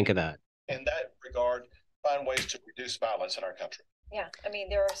fucking think of that? In that regard, find ways to reduce violence in our country. Yeah, I mean,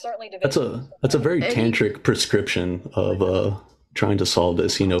 there are certainly divisions. That's a very tantric prescription of trying to solve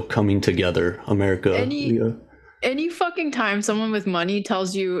this. Coming together, America. Any fucking time someone with money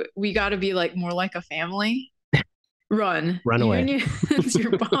tells you we got to be like more like a family, run away. Union's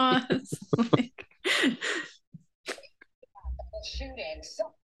your boss. Like...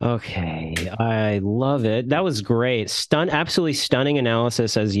 Okay, I love it. That was great. Absolutely stunning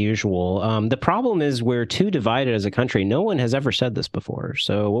analysis as usual. The problem is we're too divided as a country. No one has ever said this before.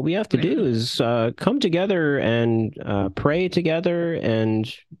 So what we have to do is come together and pray together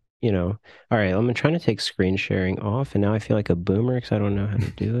and, all right, I'm trying to take screen sharing off, and now I feel like a boomer because I don't know how to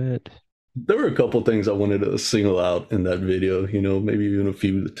do it. There were a couple things I wanted to single out in that video, maybe even a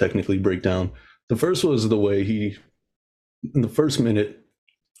few to technically break down. The first was the way in the first minute,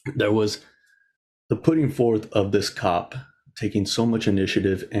 there was the putting forth of this cop taking so much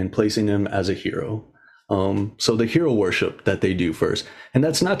initiative and placing him as a hero. So the hero worship that they do first. And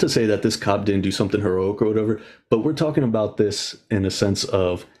that's not to say that this cop didn't do something heroic or whatever, but we're talking about this in a sense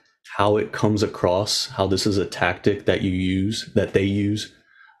of how it comes across, how this is a tactic that they use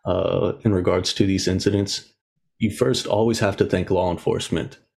in regards to these incidents. You first always have to thank law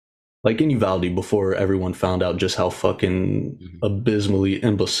enforcement. Like in Uvalde, before everyone found out just how fucking abysmally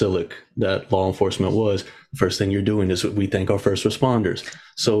imbecilic that law enforcement was, the first thing you're doing is we thank our first responders.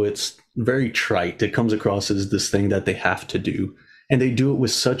 So it's very trite. It comes across as this thing that they have to do. And they do it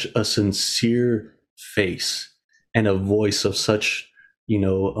with such a sincere face and a voice of such,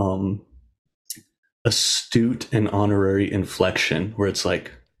 astute and honorary inflection, where it's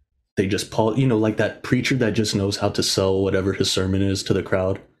like they just, like that preacher that just knows how to sell whatever his sermon is to the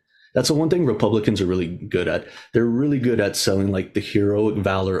crowd. That's the one thing Republicans are really good at. They're really good at selling like the heroic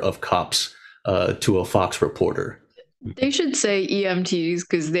valor of cops to a Fox reporter. They should say EMTs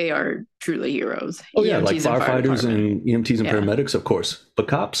because they are truly heroes. Oh yeah, like firefighters and EMTs and paramedics, of course. But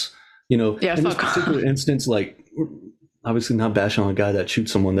cops, in this particular instance, like obviously not bashing on a guy that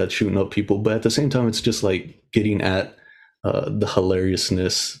shoots someone that's shooting up people, but at the same time, it's just like getting at the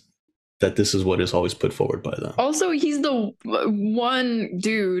hilariousness that this is what is always put forward by them. Also, he's the one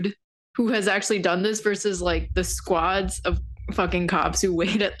dude who has actually done this versus like the squads of fucking cops who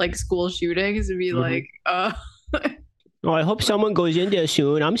wait at like school shootings and be like, oh, I hope someone goes in there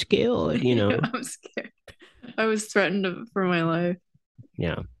soon. I'm scared, I'm scared. I was threatened for my life.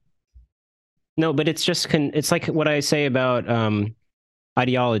 Yeah. No, but it's just, it's like what I say about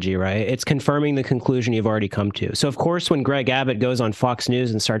ideology, right? It's confirming the conclusion you've already come to. So of course, when Greg Abbott goes on Fox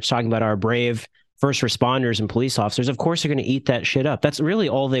News and starts talking about our brave first responders and police officers, of course they're going to eat that shit up. That's really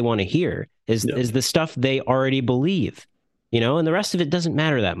all they want to hear is the stuff they already believe, and the rest of it doesn't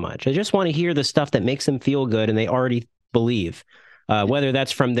matter that much. They just want to hear the stuff that makes them feel good and they already believe, whether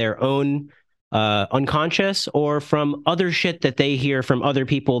that's from their own unconscious or from other shit that they hear from other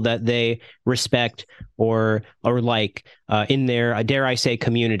people that they respect or like in their, dare I say,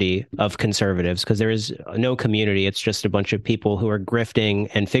 community of conservatives, because there is no community. It's just a bunch of people who are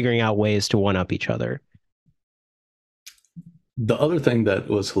grifting and figuring out ways to one-up each other. The other thing that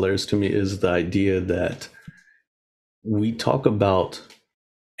was hilarious to me is the idea that we talk about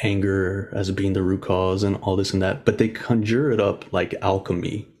anger as being the root cause and all this and that, but they conjure it up like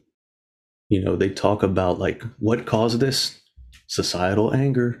alchemy. They talk about like what caused this? Societal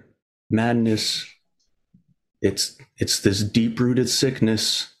anger, madness. It's this deep-rooted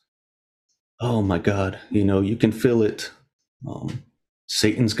sickness. Oh my God, you can feel it.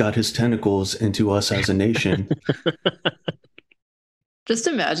 Satan's got his tentacles into us as a nation. Just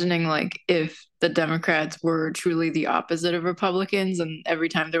imagining like if the Democrats were truly the opposite of Republicans and every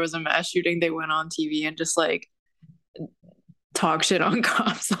time there was a mass shooting, they went on TV and just like talk shit on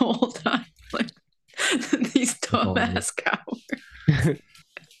cops the whole time. Like these dumbass cowards.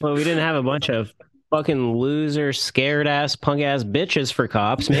 Well, we didn't have a bunch of fucking loser, scared ass, punk ass bitches for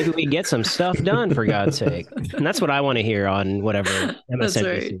cops. Maybe we get some stuff done, for God's sake. And that's what I want to hear on whatever That's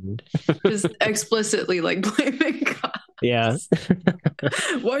right. Just explicitly like blaming cops. Yeah.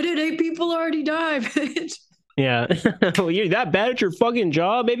 Why did 8 people already die, bitch? Yeah. Well, you're that bad at your fucking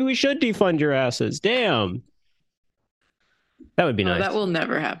job? Maybe we should defund your asses. Damn. That would be nice. That will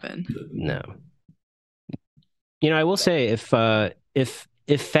never happen. No. You know, I will say if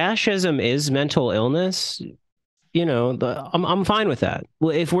fascism is mental illness, you know, I'm fine with that.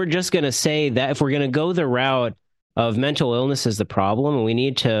 Well, if we're just going to say that, if we're going to go the route of mental illness is the problem and we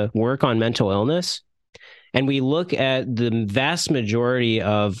need to work on mental illness, and we look at the vast majority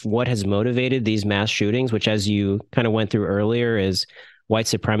of what has motivated these mass shootings, which, as you kind of went through earlier, is white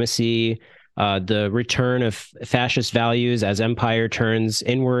supremacy, the return of fascist values as empire turns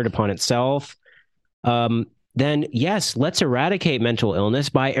inward upon itself, then yes, let's eradicate mental illness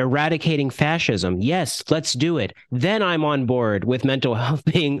by eradicating fascism. Yes, let's do it. Then I'm on board with mental health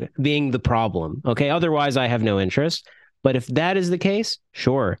being the problem. Okay, otherwise I have no interest. But if that is the case,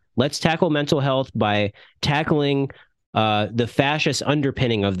 sure, let's tackle mental health by tackling the fascist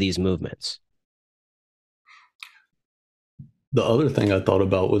underpinning of these movements. The other thing I thought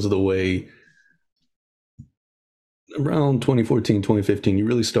about was the way around 2014, 2015, you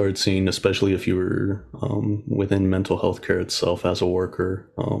really started seeing, especially if you were within mental health care itself as a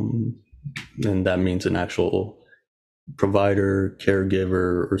worker, and that means an actual provider,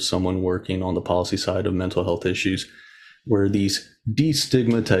 caregiver, or someone working on the policy side of mental health issues, were these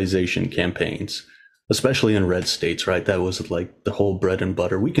destigmatization campaigns, especially in red states, right? That was like the whole bread and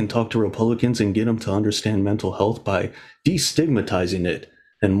butter. We can talk to Republicans and get them to understand mental health by destigmatizing it,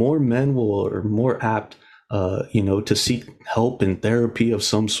 and more men are more apt to seek help and therapy of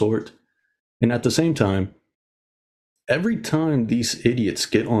some sort. And at the same time, every time these idiots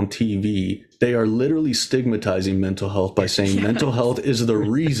get on TV, they are literally stigmatizing mental health by saying mental health is the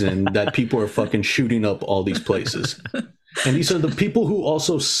reason that people are fucking shooting up all these places. And these are the people who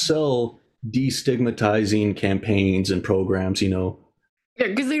also sell destigmatizing campaigns and programs, Yeah,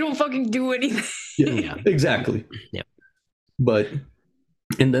 because they don't fucking do anything. Yeah, exactly. Yeah. But,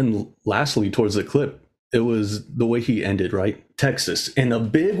 and then lastly, towards the clip, it was the way he ended, right? Texas, in a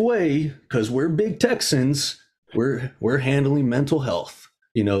big way, because we're big Texans, we're handling mental health.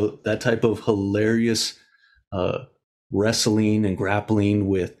 That type of hilarious wrestling and grappling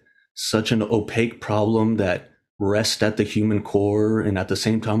with such an opaque problem that rests at the human core, and at the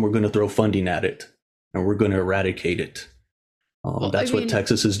same time, we're going to throw funding at it, and we're going to eradicate it. That's what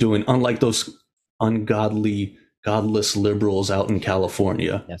Texas is doing, unlike those ungodly, godless liberals out in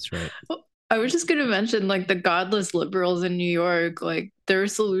California. That's right. Well, I was just going to mention, like, the godless liberals in New York, like, their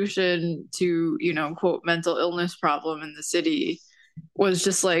solution to, quote, mental illness problem in the city was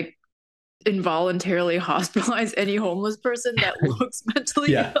just, like, involuntarily hospitalize any homeless person that looks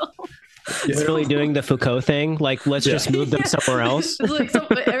mentally ill. Literally doing the Foucault thing, like, let's just move them somewhere else. It's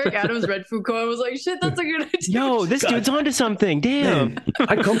like Eric Adams read Foucault. I was like, shit, that's a good idea. Yo, this dude's onto something. Damn. Man,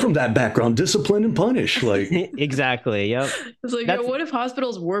 I come from that background, discipline and punish. Like, exactly. Yep. It's like, what if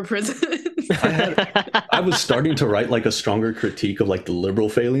hospitals were prisons? I was starting to write like a stronger critique of like the liberal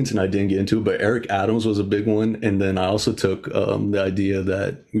failings, and I didn't get into it, but Eric Adams was a big one. And then I also took the idea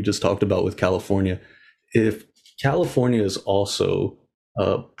that we just talked about with California. If California is also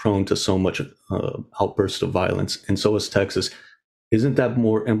prone to so much outburst of violence, and so is Texas, isn't that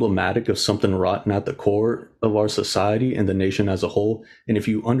more emblematic of something rotten at the core of our society and the nation as a whole? And if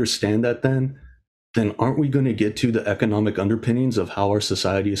you understand that, then aren't we going to get to the economic underpinnings of how our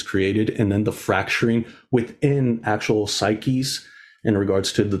society is created, and then the fracturing within actual psyches in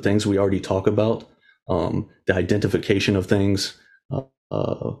regards to the things we already talk about, the identification of things,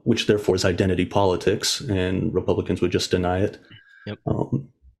 which therefore is identity politics, and Republicans would just deny it. Yep.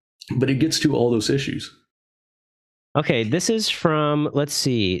 But it gets to all those issues. Okay, this is from, let's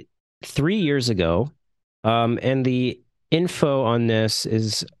see, 3 years ago. And the info on this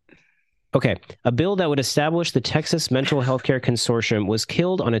is, okay, a bill that would establish the Texas Mental Health Care Consortium was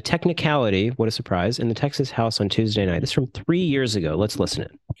killed on a technicality, what a surprise, in the Texas House on Tuesday night. This is from 3 years ago. Let's listen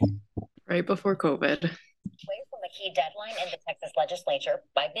in. Right before COVID. Away from a key deadline in the Texas legislature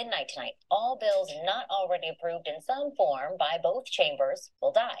by midnight tonight, all bills not already approved in some form by both chambers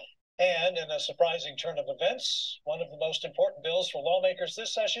will die. And in a surprising turn of events, one of the most important bills for lawmakers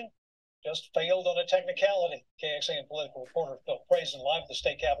this session just failed on a technicality. KXAN political reporter Phil Prazen live at the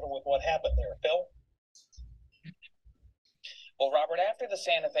state capitol with what happened there. Phil? Well, Robert, after the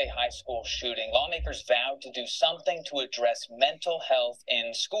Santa Fe High School shooting, lawmakers vowed to do something to address mental health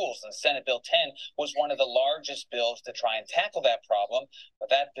in schools. And Senate Bill 10 was one of the largest bills to try and tackle that problem, but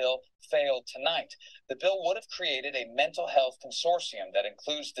that bill failed tonight. The bill would have created a mental health consortium that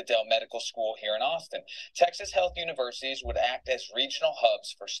includes the Dell Medical School here in Austin. Texas Health Universities would act as regional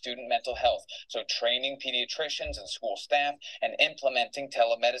hubs for student mental health, so training pediatricians and school staff and implementing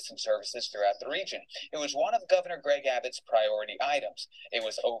telemedicine services throughout the region. It was one of Governor Greg Abbott's priority items. It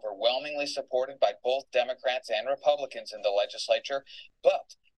was overwhelmingly supported by both Democrats and Republicans in the legislature,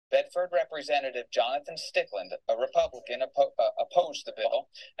 but Bedford Representative Jonathan Stickland, a Republican, opposed the bill.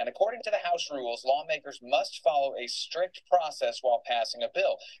 And according to the House rules, lawmakers must follow a strict process while passing a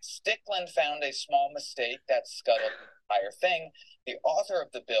bill. Stickland found a small mistake that scuttled the entire thing. The author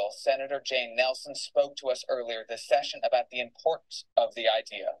of the bill, Senator Jane Nelson, spoke to us earlier this session about the importance of the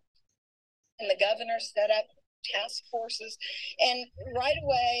idea. And the governor set up task forces, and right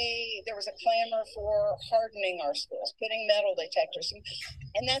away there was a clamor for hardening our schools, putting metal detectors,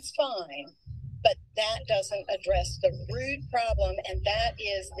 and that's fine, but that doesn't address the root problem, and that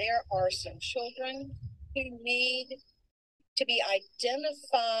is there are some children who need to be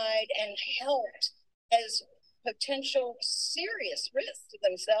identified and helped as potential serious risks to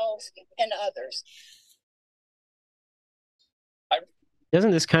themselves and others.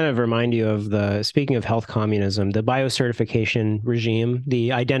 Doesn't this kind of remind you of speaking of health communism, the biocertification regime,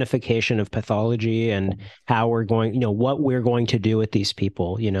 the identification of pathology and how we're going, what we're going to do with these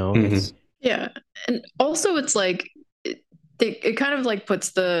people, Mm-hmm. Yeah. And also it's like, it kind of like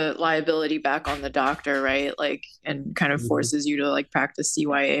puts the liability back on the doctor, right? Like, and kind of forces you to like practice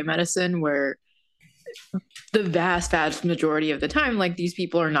CYA medicine, where the vast majority of the time, like, these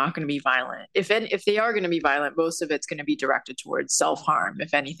people are not going to be violent. If they are going to be violent, most of it's going to be directed towards self-harm,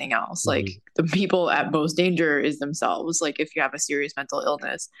 if anything else. Like, the people at most danger is themselves, like if you have a serious mental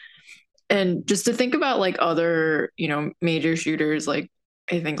illness. And just to think about like other, major shooters, like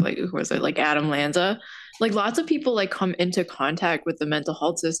I think like, who was it, like Adam Lanza, like lots of people like come into contact with the mental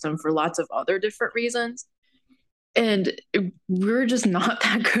health system for lots of other different reasons. And we're just not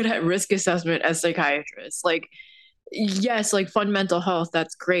that good at risk assessment as psychiatrists. Like, yes, like fund mental health,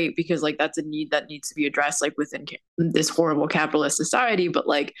 that's great, because like that's a need that needs to be addressed like within this horrible capitalist society. But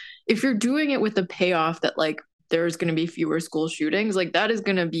like, if you're doing it with the payoff that like there's going to be fewer school shootings, like that is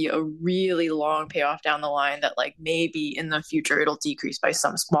going to be a really long payoff down the line that like maybe in the future it'll decrease by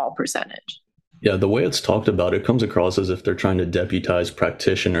some small percentage. Yeah, the way it's talked about, it comes across as if they're trying to deputize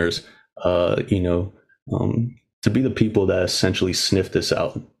practitioners, to be the people that essentially sniff this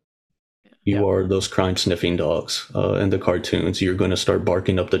out. You are those crime sniffing dogs in the cartoons. You're going to start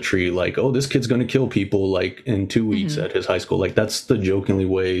barking up the tree like, oh, this kid's going to kill people like in 2 weeks at his high school. Like, that's the jokingly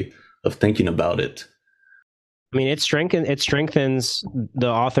way of thinking about it. I mean, it strengthens the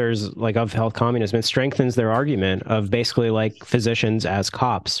authors like of health communism. It strengthens their argument of basically like physicians as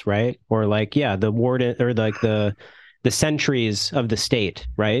cops, right? Or like, the warden, or like the sentries of the state,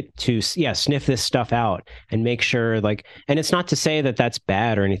 right? To sniff this stuff out and make sure like, and it's not to say that that's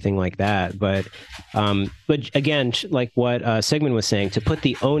bad or anything like that, but again, like what Sigmund was saying, to put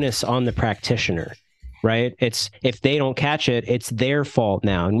the onus on the practitioner, right? It's, if they don't catch it, it's their fault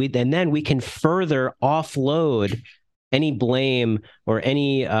now. And then we can further offload any blame or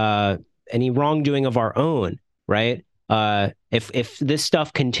any wrongdoing of our own, right? If this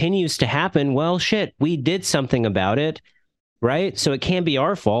stuff continues to happen, well, shit, we did something about it, right? So it can't be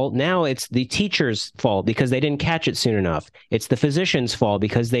our fault. Now it's the teacher's fault because they didn't catch it soon enough. It's the physician's fault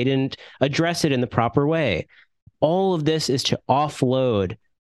because they didn't address it in the proper way. All of this is to offload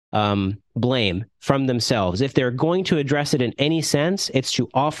blame from themselves. If they're going to address it in any sense, it's to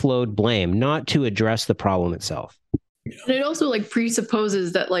offload blame, not to address the problem itself. And it also like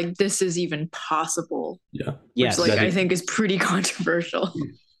presupposes that like this is even possible. Yeah. Which I think is pretty controversial.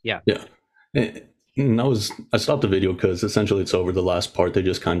 Yeah. And I stopped the video because essentially it's over the last part. They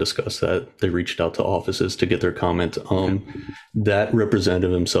just kind of discussed that they reached out to offices to get their comment. That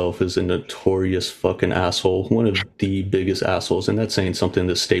representative himself is a notorious fucking asshole, one of the biggest assholes, and that's saying something in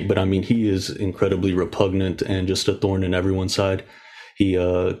this state. But I mean, he is incredibly repugnant and just a thorn in everyone's side. He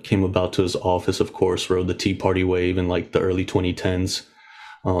came about to his office, of course, rode the Tea Party wave in like the early 2010s.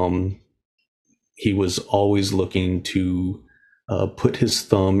 He was always looking to put his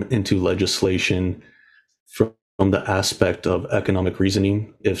thumb into legislation from the aspect of economic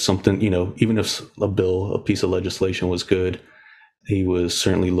reasoning. If something, even if a piece of legislation was good, he was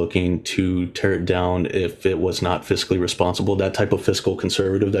certainly looking to tear it down if it was not fiscally responsible. That type of fiscal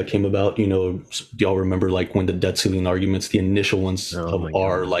conservative that came about, do y'all remember like when the debt ceiling arguments, the initial ones of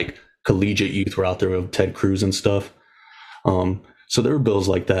our like collegiate youth were out there of Ted Cruz and stuff? So there were bills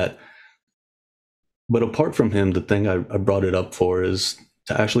like that. But apart from him, the thing I brought it up for is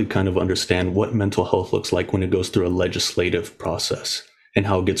to actually kind of understand what mental health looks like when it goes through a legislative process and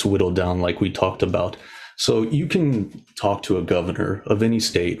how it gets whittled down, like we talked about. So you can talk to a governor of any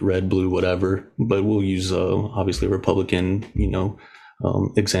state, red, blue, whatever, but we'll use obviously a Republican,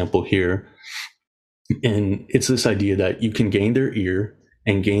 example here. And it's this idea that you can gain their ear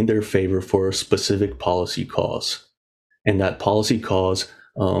and gain their favor for a specific policy cause. And that policy cause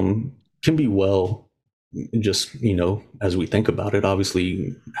can be just, as we think about it,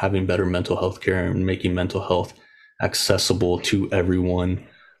 obviously having better mental health care and making mental health accessible to everyone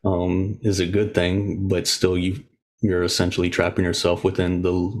is a good thing, but still you're essentially trapping yourself within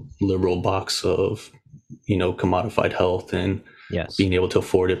the liberal box of, commodified health and being able to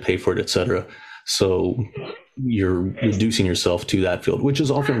afford it, pay for it, etc. So you're reducing yourself to that field, which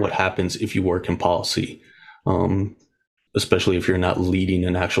is often what happens if you work in policy. Especially if you're not leading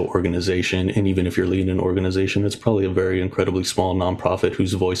an actual organization. And even if you're leading an organization, it's probably a very incredibly small nonprofit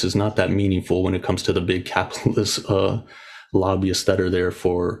whose voice is not that meaningful when it comes to the big capitalist lobbyists that are there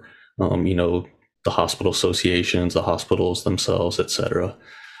for, the hospital associations, the hospitals themselves, etc.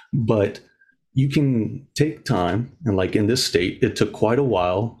 But you can take time, and like in this state, it took quite a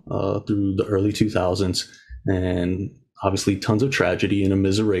while through the early 2000s, and obviously tons of tragedy and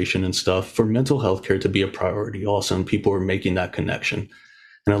immiseration and stuff, for mental health care to be a priority also, and people are making that connection.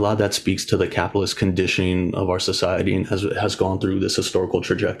 And a lot of that speaks to the capitalist conditioning of our society and has gone through this historical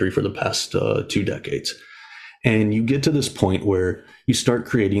trajectory for the past 2 decades. And you get to this point where you start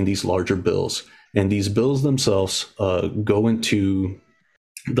creating these larger bills, and these bills themselves go into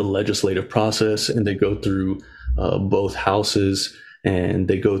the legislative process, and they go through both houses, and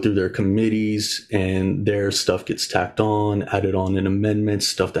they go through their committees, and their stuff gets tacked on, added on in amendments,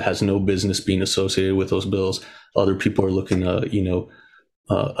 stuff that has no business being associated with those bills. Other people are looking to,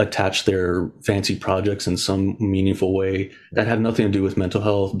 attach their fancy projects in some meaningful way that have nothing to do with mental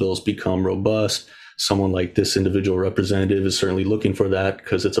health. Bills become robust. Someone like this individual representative is certainly looking for that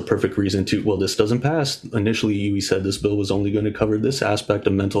because it's a perfect reason to, well, this doesn't pass. Initially, you said this bill was only going to cover this aspect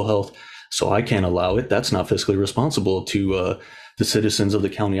of mental health, so I can't allow it. That's not fiscally responsible to the citizens of the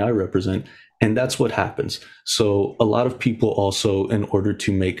county I represent. And that's what happens. So a lot of people also, in order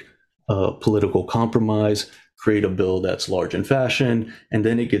to make a political compromise, create a bill that's large in fashion, and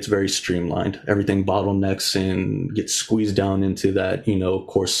then it gets very streamlined. Everything bottlenecks and gets squeezed down into that,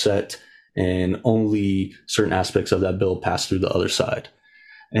 corset, and only certain aspects of that bill pass through the other side.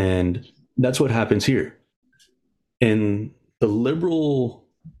 And that's what happens here. In the liberal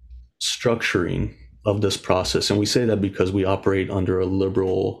structuring of this process, and we say that because we operate under a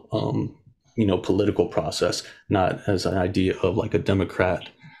liberal, political process, not as an idea of like a Democrat,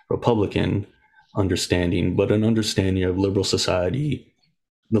 Republican understanding, but an understanding of liberal society.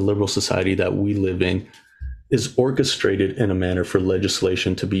 The liberal society that we live in is orchestrated in a manner for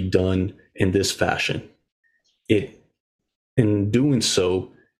legislation to be done in this fashion. In doing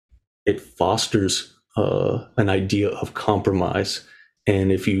so, it fosters an idea of compromise.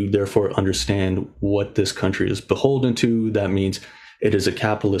 And if you therefore understand what this country is beholden to, that means it is a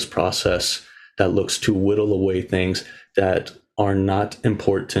capitalist process that looks to whittle away things that are not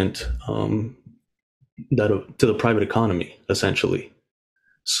important to the private economy, essentially.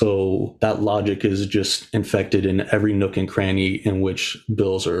 So that logic is just infected in every nook and cranny in which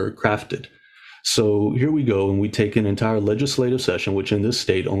bills are crafted. So here we go, and we take an entire legislative session, which in this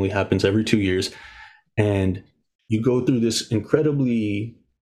state only happens every 2 years, and you go through this incredibly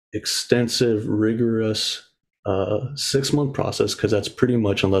extensive, rigorous 6-month process, because that's pretty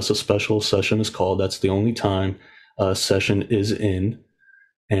much, unless a special session is called, that's the only time a session is in.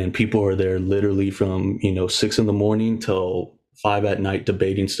 And people are there literally from 6 in the morning till 5 at night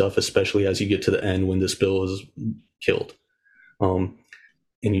debating stuff, especially as you get to the end when this bill is killed. And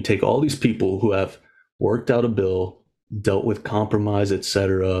you take all these people who have worked out a bill, dealt with compromise,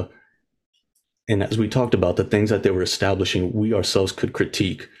 etc. And as we talked about, the things that they were establishing, we ourselves could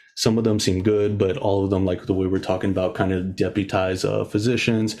critique. Some of them seem good, but all of them, like the way we're talking about, kind of deputize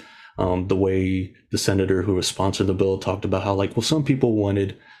physicians. The way the senator who sponsored the bill talked about how, some people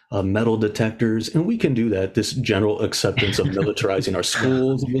wanted metal detectors, and we can do that. This general acceptance of militarizing our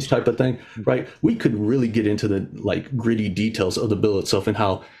schools and this type of thing, right? We could really get into the gritty details of the bill itself, and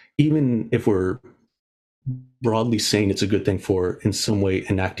how even if we're broadly saying it's a good thing for in some way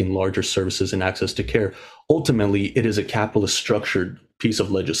enacting larger services and access to care, ultimately it is a capitalist structured piece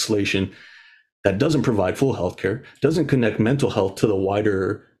of legislation that doesn't provide full health care, doesn't connect mental health to the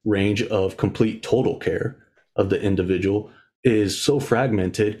wider range of complete total care of the individual, is so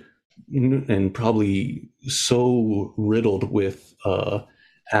fragmented and probably so riddled with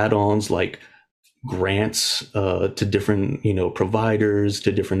add-ons like grants to different providers,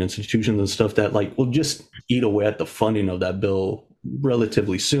 to different institutions and stuff that like will just eat away at the funding of that bill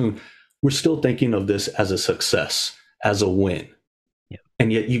relatively soon. We're still thinking of this as a success, as a win. Yeah.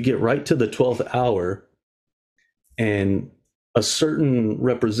 And yet you get right to the 12th hour and a certain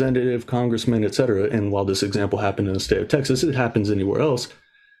representative, congressman, etc., and while this example happened in the state of Texas, it happens anywhere else,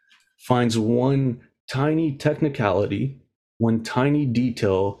 finds one tiny technicality, one tiny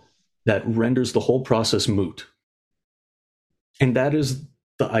detail that renders the whole process moot. And that is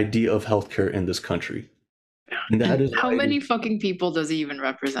the idea of healthcare in this country. And that is how many fucking people does he even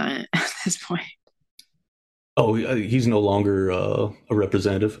represent at this point? Oh, he's no longer a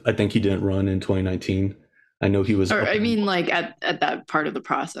representative. I think he didn't run in 2019. I know he was. Or I mean, like at that part of the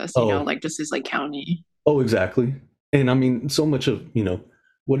process, you know, like just his like county. Oh, exactly. And I mean, so much of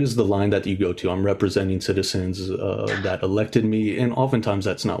what is the line that you go to? I'm representing citizens that elected me, and oftentimes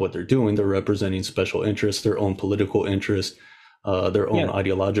that's not what they're doing. They're representing special interests, their own political interest, their own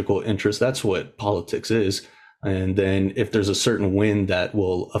ideological interest. That's what politics is. And then if there's a certain win that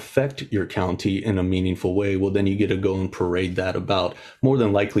will affect your county in a meaningful way, well, then you get to go and parade that about. More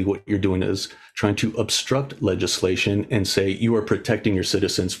than likely what you're doing is trying to obstruct legislation and say you are protecting your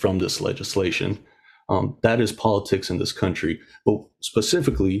citizens from this legislation. That is politics in this country. But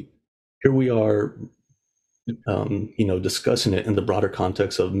specifically, here we are, discussing it in the broader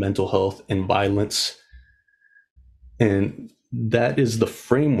context of mental health and violence. And that is the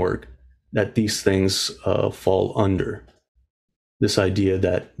framework that these things fall under. This idea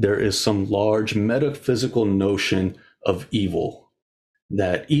that there is some large metaphysical notion of evil,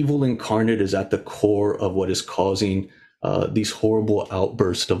 that evil incarnate is at the core of what is causing these horrible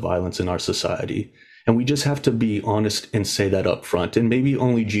outbursts of violence in our society. And we just have to be honest and say that up front. And maybe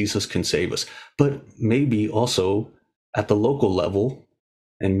only Jesus can save us, but maybe also at the local level,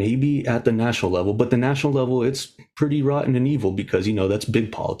 and maybe at the national level. But the national level, it's pretty rotten and evil because, that's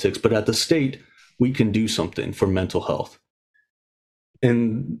big politics. But at the state, we can do something for mental health.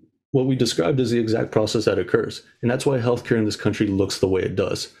 And what we described is the exact process that occurs. And that's why healthcare in this country looks the way it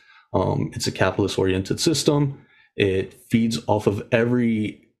does. It's a capitalist-oriented system. It feeds off of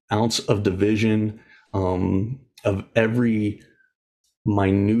every ounce of division, of every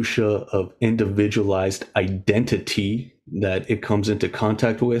minutia of individualized identity that it comes into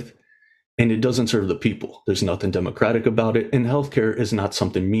contact with, and it doesn't serve the people. There's nothing democratic about it, and healthcare is not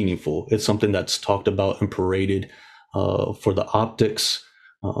something meaningful. It's something that's talked about and paraded for the optics,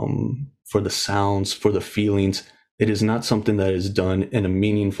 for the sounds, for the feelings. It is not something that is done in a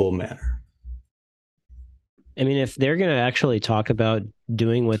meaningful manner. I mean, if they're going to actually talk about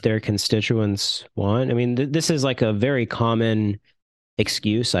doing what their constituents want, I mean, this is like a very common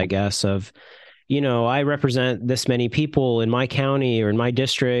excuse, I guess, of, I represent this many people in my county or in my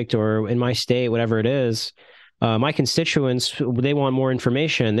district or in my state, whatever it is. My constituents, they want more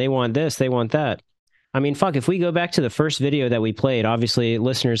information. They want this, they want that. I mean, fuck, if we go back to the first video that we played, obviously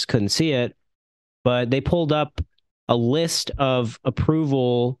listeners couldn't see it, but they pulled up a list of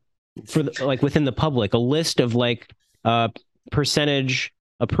approval for within the public, a list of percentage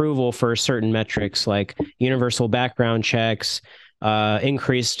approval for certain metrics like universal background checks,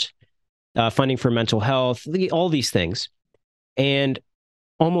 increased funding for mental health, all these things. And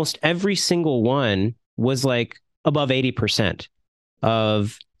almost every single one was like above 80%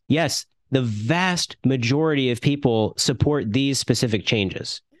 of, yes, the vast majority of people support these specific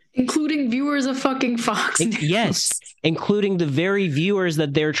changes. Including viewers of fucking Fox News. Yes, including the very viewers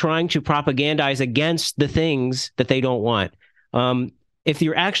that they're trying to propagandize against the things that they don't want. If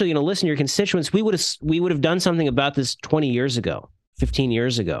you're actually going to listen to your constituents, we would have done something about this 20 years ago, 15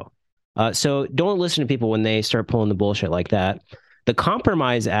 years ago. So don't listen to people when they start pulling the bullshit like that. The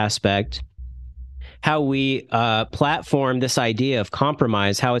compromise aspect, how we platform this idea of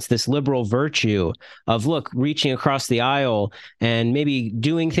compromise, how it's this liberal virtue of, look, reaching across the aisle and maybe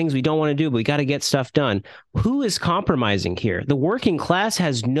doing things we don't want to do, but we got to get stuff done. Who is compromising here? The working class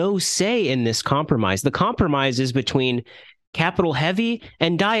has no say in this compromise. The compromise is between capital heavy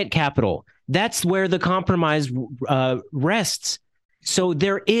and diet capital. That's where the compromise rests. So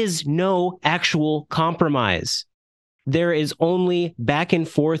there is no actual compromise. There is only back and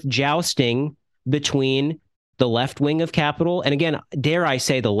forth jousting between the left wing of capital. And again, dare I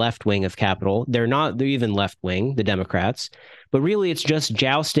say the left wing of capital. They're even left wing, the Democrats. But really, it's just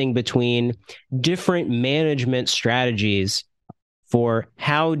jousting between different management strategies for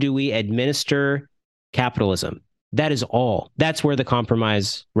how do we administer capitalism. That is all. That's where the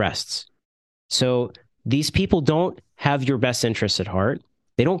compromise rests. So these people don't have your best interests at heart.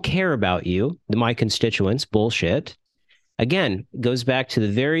 They don't care about you, my constituents. Bullshit. Again, goes back to the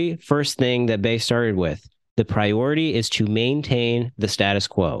very first thing that Bay started with. The priority is to maintain the status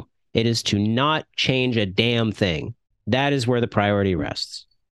quo. It is to not change a damn thing. That is where the priority rests.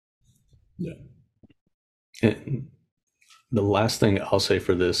 Yeah. And the last thing I'll say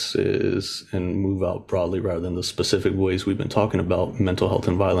for this is, and move out broadly rather than the specific ways we've been talking about mental health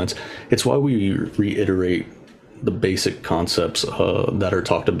and violence, it's why we reiterate the basic concepts that are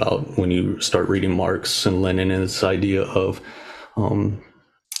talked about when you start reading Marx and Lenin, and this idea of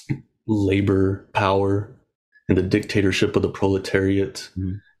labor power and the dictatorship of the proletariat,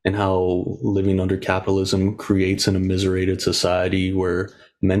 and how living under capitalism creates an immiserated society where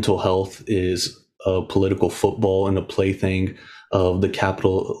mental health is a political football and a plaything of the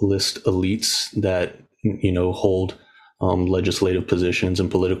capitalist elites that, you know, hold legislative positions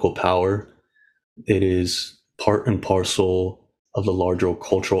and political power. It is part and parcel of the larger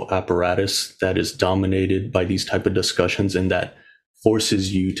cultural apparatus that is dominated by these type of discussions, and that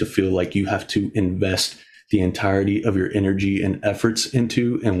forces you to feel like you have to invest the entirety of your energy and efforts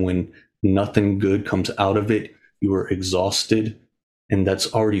into, and when nothing good comes out of it, you are exhausted. And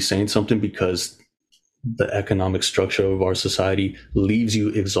that's already saying something, because the economic structure of our society leaves you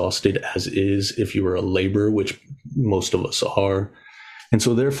exhausted as is if you are a laborer, which most of us are. And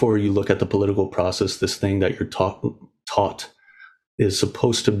so therefore you look at the political process, this thing that you're taught is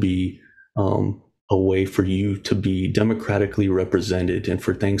supposed to be a way for you to be democratically represented and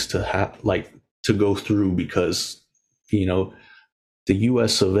for things to to go through, because, you know, the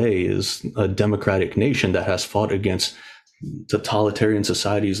US of A is a democratic nation that has fought against totalitarian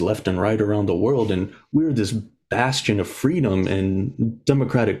societies left and right around the world, and we're this bastion of freedom and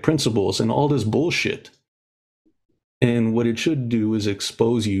democratic principles and all this bullshit. And what it should do is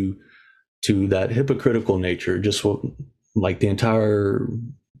expose you to that hypocritical nature, just like the entire,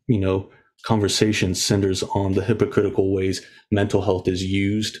 you know, conversation centers on the hypocritical ways mental health is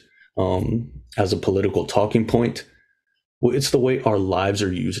used as a political talking point. Well, it's the way our lives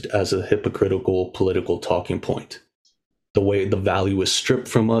are used as a hypocritical political talking point. The way the value is stripped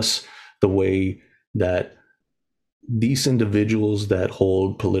from us, the way that these individuals that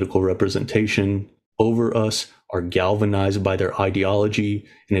hold political representation over us are galvanized by their ideology,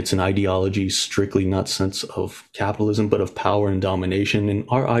 and it's an ideology strictly not sense of capitalism, but of power and domination. And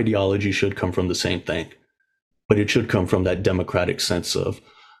our ideology should come from the same thing, but it should come from that democratic sense of,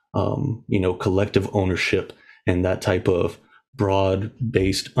 you know, collective ownership and that type of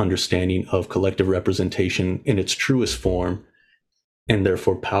broad-based understanding of collective representation in its truest form, and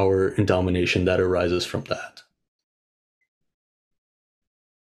therefore power and domination that arises from that.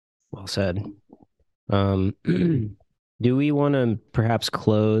 Well said. Do we want to perhaps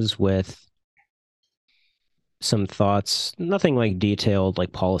close with some thoughts? Nothing like detailed,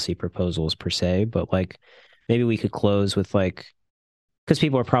 like policy proposals per se, but like maybe we could close with like, because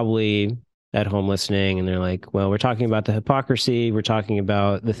people are probably at home listening and they're like, well, we're talking about the hypocrisy, we're talking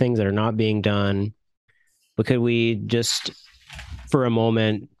about the things that are not being done, but could we just for a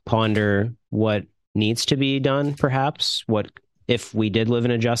moment ponder what needs to be done, perhaps? What if we did live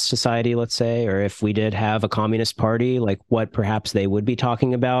in a just society, let's say, or if we did have a communist party, like what perhaps they would be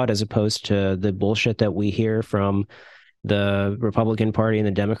talking about, as opposed to the bullshit that we hear from the Republican Party and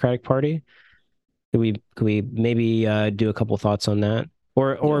the Democratic Party? Could we maybe do a couple thoughts on that?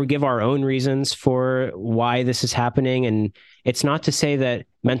 Or give our own reasons for why this is happening? And it's not to say that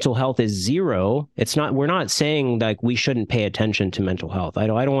mental health is zero. It's not, we're not saying like we shouldn't pay attention to mental health. I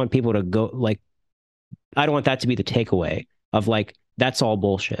don't want people to go like, I don't want that to be the takeaway of like, that's all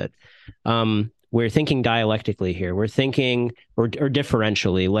bullshit. We're thinking dialectically here. We're thinking or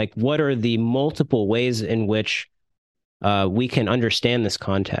differentially, like what are the multiple ways in which we can understand this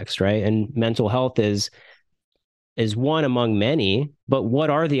context, right? And mental health is one among many, but what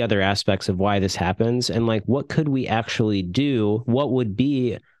are the other aspects of why this happens? And like, what could we actually do? What would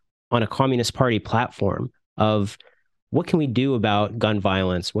be on a Communist Party platform of what can we do about gun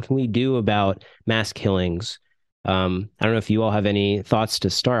violence? What can we do about mass killings? I don't know if you all have any thoughts to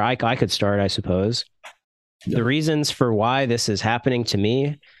start. I could start, I suppose. Yeah. The reasons for why this is happening to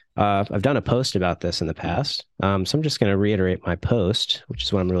me, I've done a post about this in the past. So I'm just going to reiterate my post, which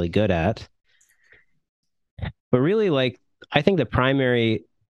is what I'm really good at. But really, like, I think the primary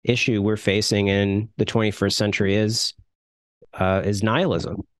issue we're facing in the 21st century is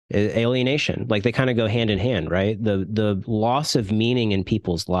nihilism, alienation. Like they kind of go hand in hand, right? The loss of meaning in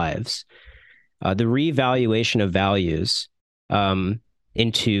people's lives, the revaluation of values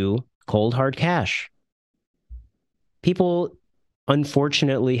into cold hard cash. People,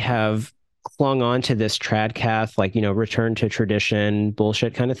 unfortunately, have clung on to this tradcath, like, return to tradition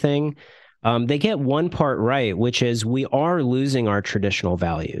bullshit kind of thing, they get one part right, which is we are losing our traditional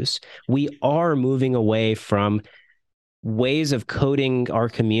values. We are moving away from ways of coding our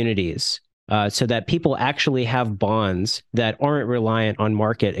communities so that people actually have bonds that aren't reliant on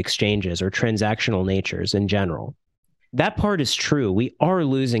market exchanges or transactional natures in general. That part is true. We are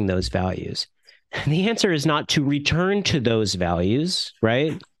losing those values. The answer is not to return to those values,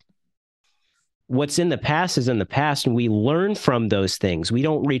 right? What's in the past is in the past, and we learn from those things. We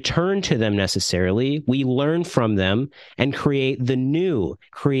don't return to them necessarily. We learn from them and create the new,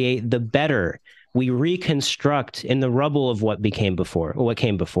 create the better. We reconstruct in the rubble of what came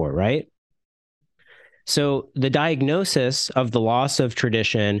before, right? So the diagnosis of the loss of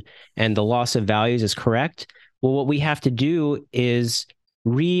tradition and the loss of values is correct. Well, what we have to do is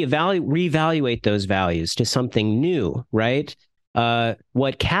reevaluate those values to something new, right?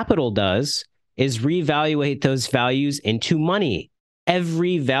 What capital does is reevaluate those values into money.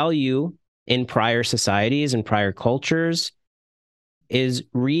 Every value in prior societies and prior cultures is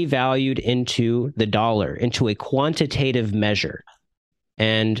revalued into the dollar, into a quantitative measure.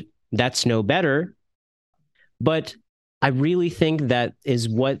 And that's no better. But I really think that is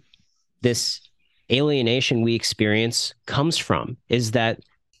what this alienation we experience comes from, is that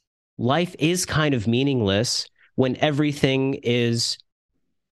life is kind of meaningless when everything is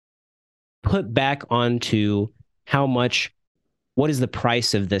put back onto what is the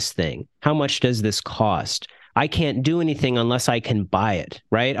price of this thing? How much does this cost? I can't do anything unless I can buy it,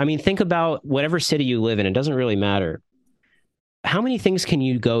 right? I mean, think about whatever city you live in. It doesn't really matter. How many things can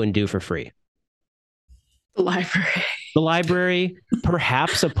you go and do for free? The library. The library,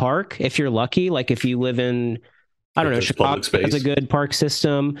 perhaps a park, if you're lucky. Like if you live in, I don't know, Chicago has a good park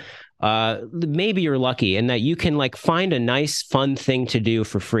system. Maybe you're lucky in that you can like find a nice, fun thing to do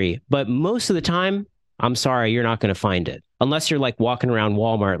for free. But most of the time, I'm sorry, you're not going to find it unless you're like walking around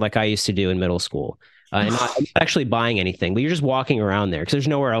Walmart like I used to do in middle school. And not actually buying anything, but you're just walking around there because there's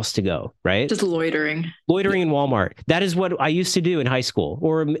nowhere else to go, right? Just loitering. Loitering in Walmart. That is what I used to do in high school.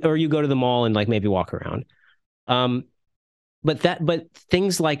 Or you go to the mall and like maybe walk around. But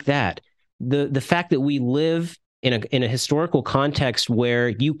things like that, the fact that we live in a historical context where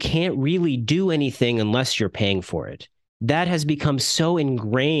you can't really do anything unless you're paying for it, that has become so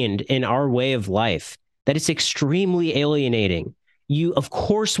ingrained in our way of life that it's extremely alienating. Of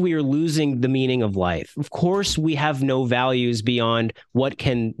course, we are losing the meaning of life. Of course, we have no values beyond what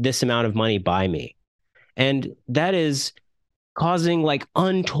can this amount of money buy me. And that is causing like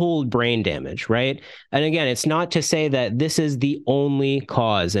untold brain damage, right? And again, it's not to say that this is the only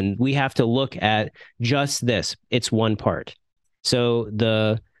cause and we have to look at just this. It's one part. So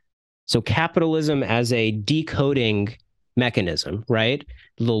capitalism as a decoding mechanism, right?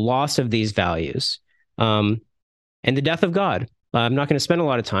 The loss of these values, and the death of God. I'm not going to spend a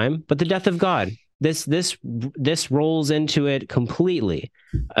lot of time, but the death of God. This rolls into it completely.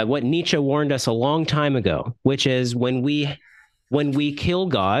 What Nietzsche warned us a long time ago, which is when we kill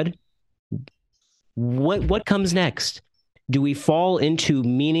God, what comes next? Do we fall into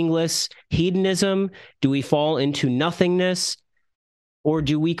meaningless hedonism? Do we fall into nothingness? Or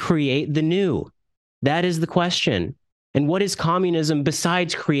do we create the new? That is the question. And what is communism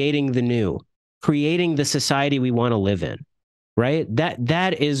besides creating the new, creating the society we want to live in, right?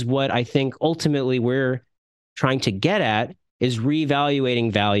 That is what I think ultimately we're trying to get at, is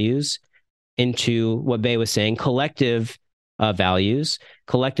reevaluating values into what Bay was saying, collective values,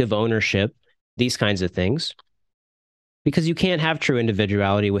 collective ownership, these kinds of things. Because you can't have true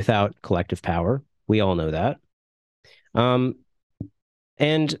individuality without collective power. We all know that.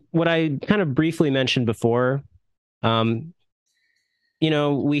 And what I kind of briefly mentioned before,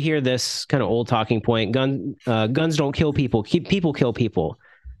 we hear this kind of old talking point, guns don't kill people, people kill people.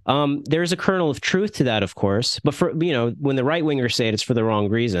 There's a kernel of truth to that, of course, but when the right wingers say it, it's for the wrong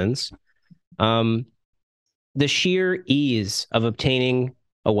reasons. The sheer ease of obtaining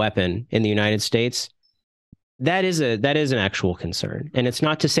a weapon in the United States, that is an actual concern. And it's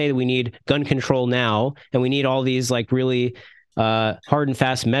not to say that we need gun control now and we need all these like really hard and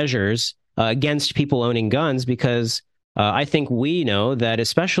fast measures against people owning guns, because I think we know that,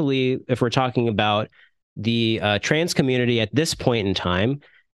 especially if we're talking about the trans community at this point in time,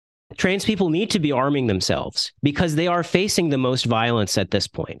 trans people need to be arming themselves because they are facing the most violence at this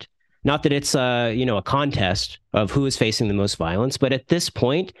point. Not that it's a contest of who is facing the most violence, but at this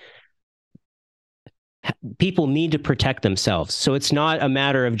point, people need to protect themselves. So it's not a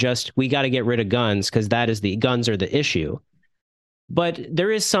matter of just, we got to get rid of guns because guns are the issue. But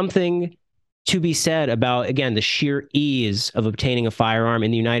there is something to be said about, again, the sheer ease of obtaining a firearm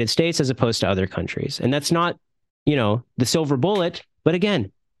in the United States as opposed to other countries. And that's not, the silver bullet, but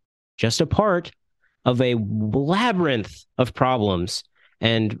again, just a part of a labyrinth of problems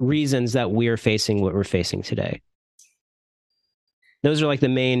and reasons that we're facing what we're facing today. Those are like the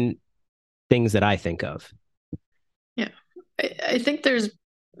main things that I think of. Yeah. I think there's,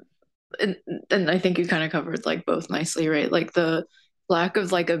 and I think you kind of covered like both nicely, right? Like the lack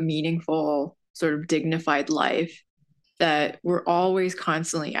of like a meaningful sort of dignified life that we're always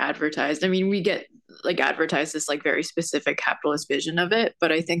constantly advertised. I mean, we get like advertised this like very specific capitalist vision of it,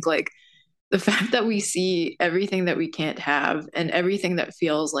 but I think like the fact that we see everything that we can't have and everything that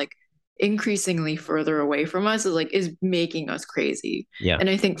feels like increasingly further away from us is making us crazy. Yeah. And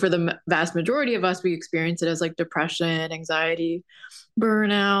I think for the vast majority of us, we experience it as like depression, anxiety,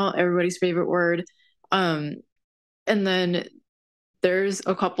 burnout, everybody's favorite word. And then there's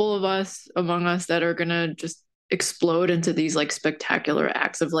a couple of us among us that are gonna just explode into these like spectacular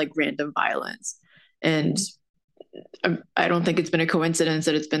acts of like random violence. And I don't think it's been a coincidence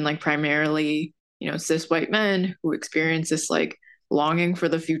that it's been like primarily, cis white men who experience this like longing for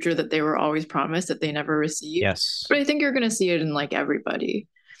the future that they were always promised that they never received. Yes. But I think you're going to see it in like everybody.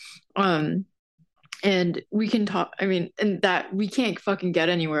 And we can talk, and that we can't fucking get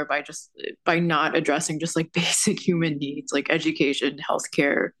anywhere by not addressing just like basic human needs, like education,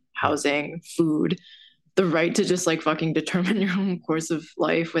 healthcare, housing, food, the right to just like fucking determine your own course of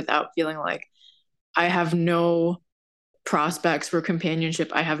life without feeling like I have no prospects for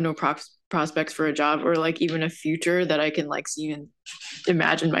companionship. I have no prospects for a job or like even a future that I can like see and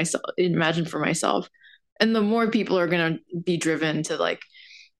imagine for myself. And the more people are going to be driven to like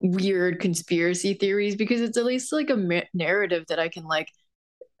weird conspiracy theories, because it's at least like a narrative that I can like,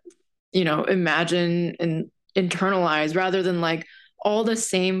 imagine and internalize rather than like all the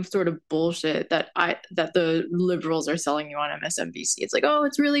same sort of bullshit that the liberals are selling you on MSNBC. It's like, oh,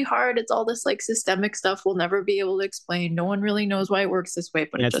 it's really hard. It's all this like systemic stuff we'll never be able to explain. No one really knows why it works this way,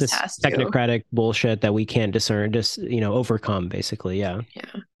 but it just has to. Technocratic bullshit that we can't discern, just, overcome, basically. Yeah.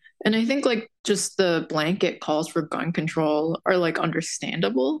 Yeah. And I think like just the blanket calls for gun control are like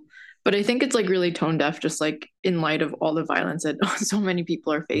understandable, but I think it's like really tone deaf, just like in light of all the violence that so many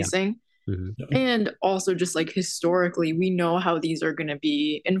people are facing. Yeah. Mm-hmm. And also just like historically, we know how these are going to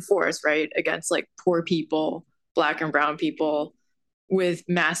be enforced, right? Against like poor people, Black and brown people, with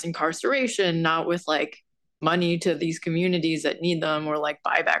mass incarceration, not with like money to these communities that need them or like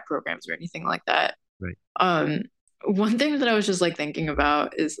buyback programs or anything like that. Right. One thing that I was just like thinking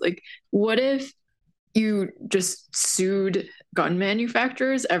about is like, what if you just sued gun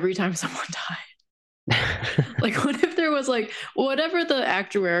manufacturers every time someone died? Like, what if there was like whatever the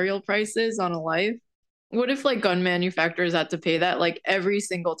actuarial price is on a life? What if like gun manufacturers had to pay that like every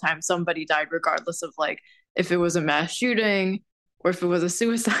single time somebody died, regardless of like if it was a mass shooting or if it was a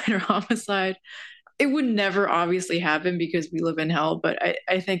suicide or homicide? It would never obviously happen because we live in hell, but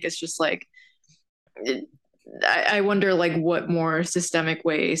I think it's just like I wonder like what more systemic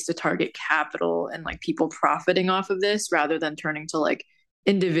ways to target capital and like people profiting off of this rather than turning to like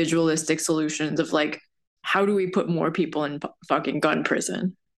individualistic solutions of like, how do we put more people in fucking gun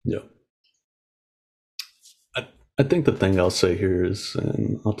prison? Yeah. I think the thing I'll say here is,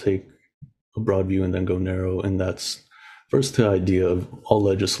 and I'll take a broad view and then go narrow, and that's first the idea of all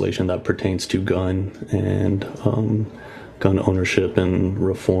legislation that pertains to gun and gun ownership and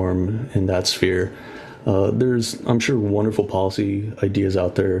reform in that sphere. There's, I'm sure, wonderful policy ideas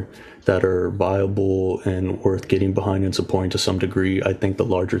out there that are viable and worth getting behind and supporting to some degree. I think the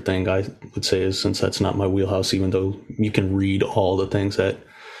larger thing I would say is, since that's not my wheelhouse, even though you can read all the things that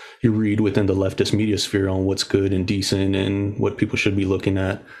you read within the leftist media sphere on what's good and decent and what people should be looking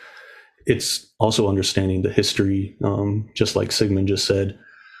at, it's also understanding the history, just like Sigmund just said.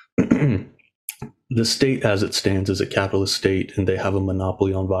 The state as it stands is a capitalist state, and they have a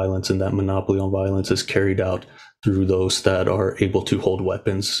monopoly on violence, and that monopoly on violence is carried out through those that are able to hold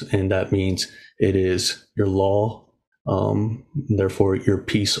weapons. And that means it is your law, therefore your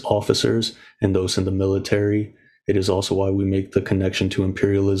peace officers and those in the military. It is also why we make the connection to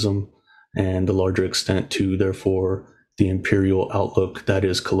imperialism and the larger extent to, therefore, the imperial outlook that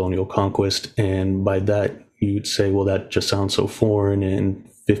is colonial conquest. And by that, you'd say, well, that just sounds so foreign and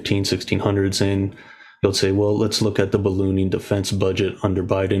 1600s, and you'll say, well, let's look at the ballooning defense budget under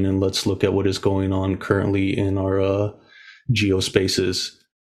Biden, and let's look at what is going on currently in our geospaces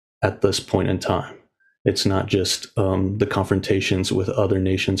at this point in time. It's not just the confrontations with other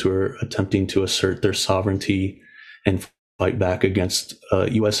nations who are attempting to assert their sovereignty and fight back against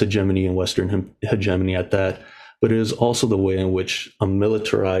U.S. hegemony and Western hegemony at that, but it is also the way in which a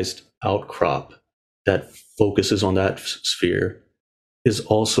militarized outcrop that focuses on that sphere is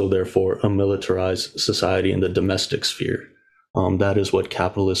also, therefore, a militarized society in the domestic sphere. That is what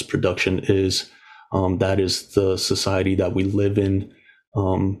capitalist production is. That is the society that we live in.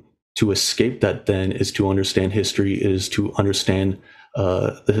 To escape that, then, is to understand history, is to understand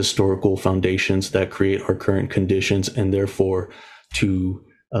the historical foundations that create our current conditions, and therefore to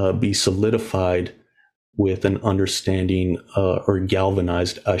be solidified with an understanding or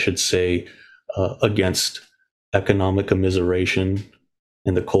galvanized, I should say, against economic immiseration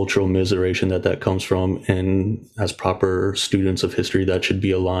and the cultural immiseration that comes from. And as proper students of history, that should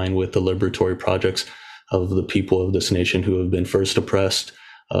be aligned with the liberatory projects of the people of this nation who have been first oppressed,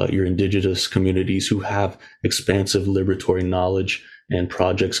 your indigenous communities who have expansive liberatory knowledge and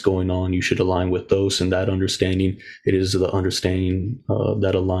projects going on. You should align with those and that understanding. It is the understanding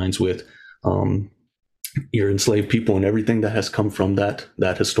that aligns with your enslaved people and everything that has come from that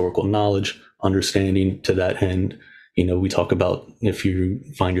historical knowledge, understanding to that end. We talk about, if you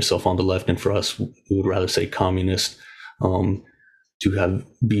find yourself on the left, and for us, we would rather say communist, to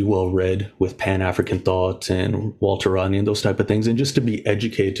be well read with Pan-African thought and Walter Rodney and those type of things, and just to be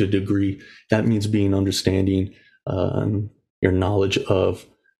educated to a degree. That means being understanding your knowledge of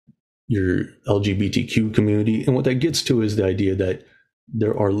your LGBTQ community. And what that gets to is the idea that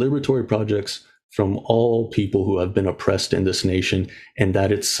there are liberatory projects from all people who have been oppressed in this nation, and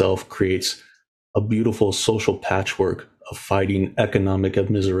that itself creates a beautiful social patchwork of fighting economic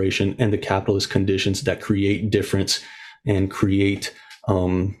immiseration and the capitalist conditions that create difference and create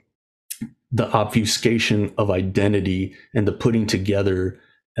the obfuscation of identity and the putting together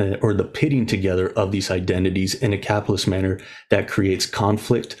or the pitting together of these identities in a capitalist manner that creates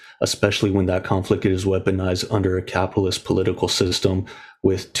conflict, especially when that conflict is weaponized under a capitalist political system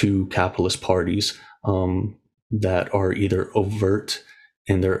with two capitalist parties that are either overt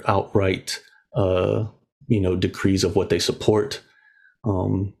in their outright decrees of what they support.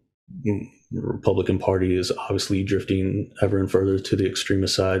 The Republican Party is obviously drifting ever and further to the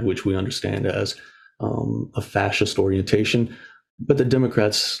extremist side, which we understand as a fascist orientation. But the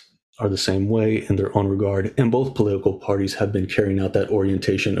Democrats are the same way in their own regard, and both political parties have been carrying out that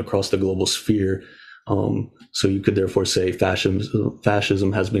orientation across the global sphere. So you could therefore say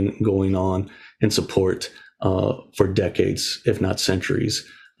fascism has been going on in support for decades, if not centuries,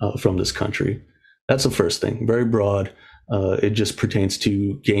 from this country. That's the first thing, very broad. It just pertains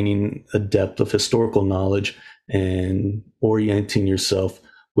to gaining a depth of historical knowledge and orienting yourself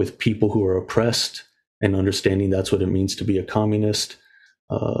with people who are oppressed and understanding that's what it means to be a communist,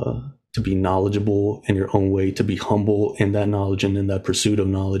 to be knowledgeable in your own way, to be humble in that knowledge and in that pursuit of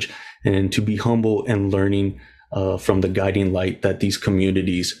knowledge, and to be humble and learning from the guiding light that these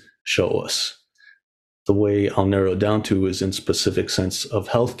communities show us. The way I'll narrow it down to is in specific sense of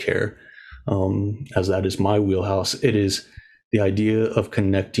healthcare, as that is my wheelhouse. It is the idea of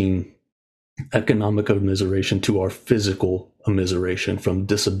connecting economic immiseration to our physical immiseration, from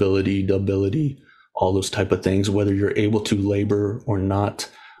disability, debility, all those type of things, whether you're able to labor or not,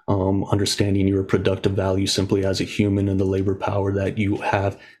 understanding your productive value simply as a human and the labor power that you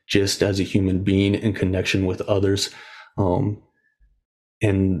have just as a human being in connection with others.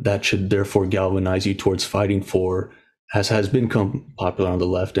 And that should therefore galvanize you towards fighting for, as has become popular on the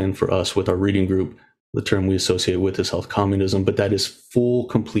left and for us with our reading group, the term we associate with is health communism, but that is full,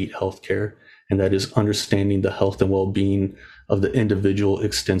 complete healthcare. And that is understanding the health and well-being of the individual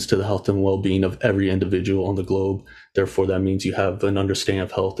extends to the health and well-being of every individual on the globe. Therefore, that means you have an understanding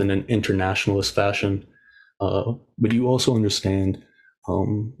of health in an internationalist fashion. But you also understand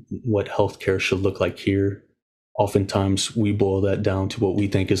what healthcare should look like here. Oftentimes, we boil that down to what we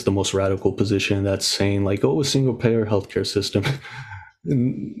think is the most radical position. That's saying like, oh, a single-payer healthcare system.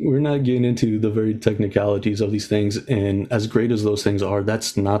 And we're not getting into the very technicalities of these things. And as great as those things are,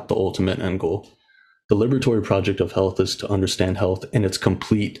 that's not the ultimate end goal. The liberatory project of health is to understand health in its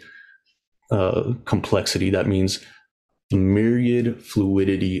complete complexity. That means the myriad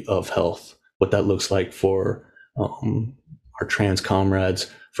fluidity of health, what that looks like for our trans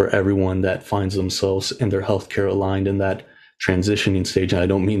comrades, for everyone that finds themselves in their healthcare aligned in that transitioning stage. And I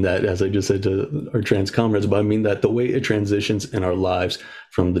don't mean that, as I just said, to our trans comrades, but I mean that the way it transitions in our lives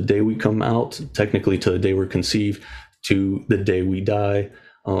from the day we come out, technically, to the day we're conceived, to the day we die,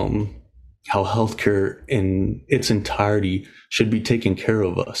 how healthcare in its entirety should be taking care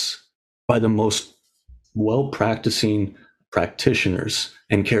of us by the most well-practicing practitioners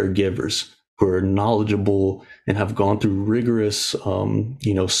and caregivers who are knowledgeable and have gone through rigorous,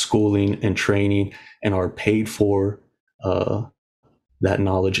 schooling and training and are paid for that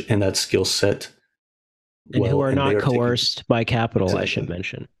knowledge and that skill set and well. Who are not taken, coerced by capital, exactly. I should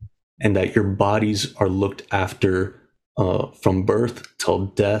mention. And that your bodies are looked after from birth till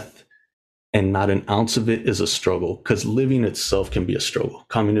death, and not an ounce of it is a struggle, because living itself can be a struggle.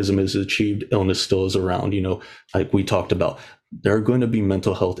 Communism is achieved, illness still is around, like we talked about. There are going to be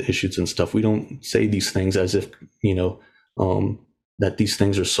mental health issues and stuff. We don't say these things as if, that these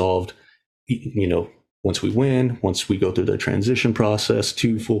things are solved, once we win, once we go through the transition process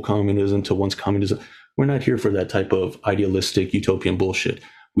to full communism, to once communism. We're not here for that type of idealistic utopian bullshit.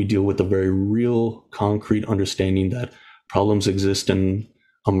 We deal with a very real, concrete understanding that problems exist and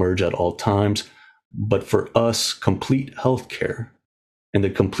emerge at all times. But for us, complete healthcare and the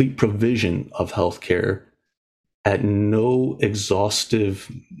complete provision of healthcare at no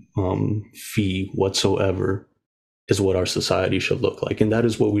exhaustive fee whatsoever is what our society should look like. And that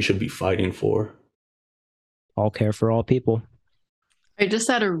is what we should be fighting for. All care for all people. I just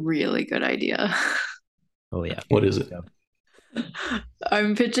had a really good idea. Oh, yeah. What is it?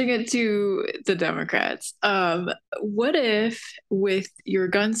 I'm pitching it to the Democrats. What if, with your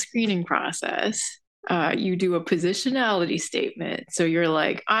gun screening process, you do a positionality statement? So you're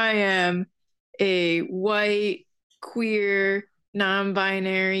like, I am a white, queer,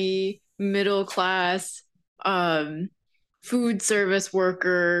 non-binary, middle-class, food service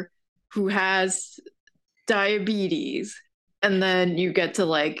worker who has diabetes. And then you get to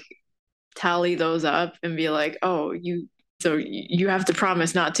like tally those up and be like, oh, so you have to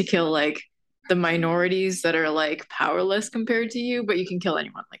promise not to kill like the minorities that are like powerless compared to you, but you can kill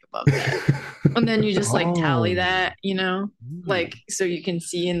anyone like above that. And then you just like tally that, like, so you can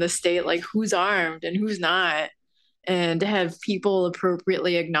see in the state like who's armed and who's not, and have people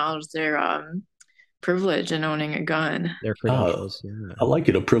appropriately acknowledge their privilege in owning a gun. Their credentials. Yeah. I like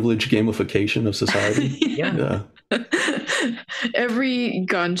it. A privilege gamification of society. Yeah. Every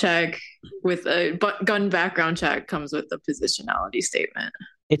gun check with a gun background check comes with a positionality statement.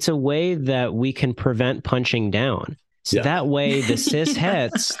 It's a way that we can prevent punching down. So that way the cis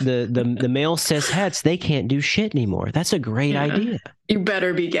hets, the male cis hets, they can't do shit anymore. That's a great idea. You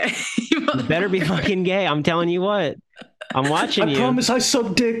better be gay. You better be fucking gay. I'm telling you what. I'm watching you. I promise I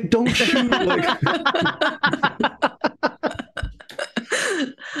suck dick. Don't shoot.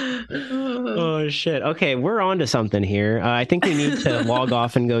 Oh shit. Okay, we're on to something here. I think we need to log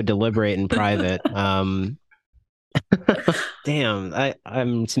off and go deliberate in private. Damn,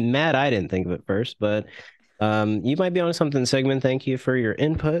 I'm mad I didn't think of it first, but you might be on something, Sigmund. Thank you for your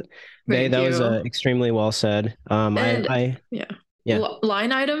input. Bae, that was extremely well said. Yeah.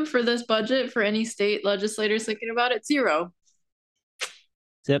 Line item for this budget for any state legislators thinking about it, 0.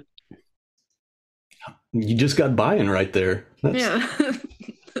 Zip. You just got buy-in right there. Yeah.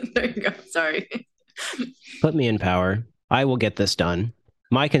 There you go. Sorry. Put me in power. I will get this done.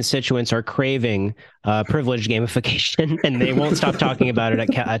 My constituents are craving privileged gamification, and they won't stop talking about it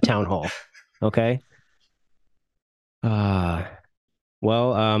at town hall. Okay. Well,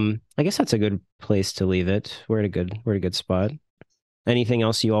 I guess that's a good place to leave it. We're at a good spot. Anything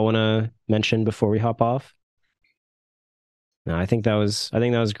else you all want to mention before we hop off? No, I think that was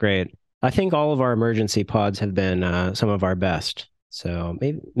great. I think all of our emergency pods have been some of our best. So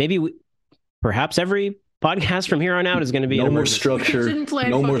maybe perhaps every podcast from here on out is going to be no more structure,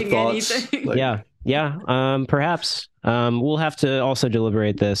 no more thoughts. Perhaps we'll have to also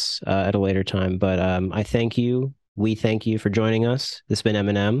deliberate this at a later time. But I thank you. We thank you for joining us. This has been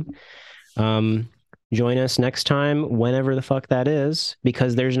Eminem. Join us next time, whenever the fuck that is,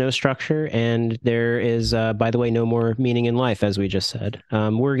 because there's no structure and there is, by the way, no more meaning in life, as we just said.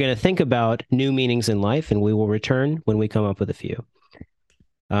 We're going to think about new meanings in life, and we will return when we come up with a few.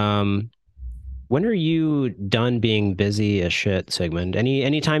 When are you done being busy as shit, Sigmund?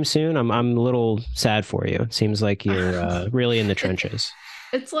 Anytime soon? I'm a little sad for you. It seems like you're really in the trenches.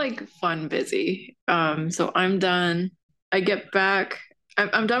 It's like fun busy. So I'm done. I get back.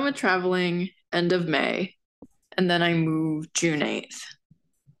 I'm done with traveling end of May, and then I move June 8th.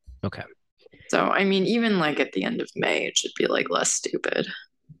 Okay. So, I mean, even like at the end of May, it should be like less stupid.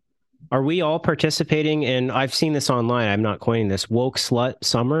 Are we all participating in, I've seen this online, I'm not coining this, woke slut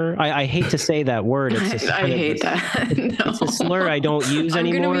summer? I hate to say that word. It's I hate that. It's a slur I don't use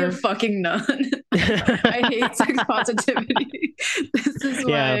anymore. I'm going to be a fucking nun. I hate sex positivity. This is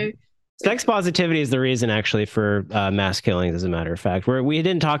why... Sex positivity is the reason, actually, for mass killings, as a matter of fact. We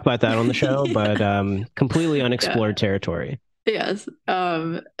didn't talk about that on the show, but completely unexplored territory. Yes.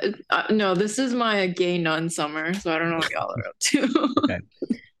 No, this is my gay nun summer, so I don't know what y'all are up to. Okay.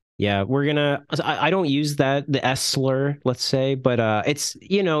 Yeah, we're gonna. I don't use the S slur, let's say, but it's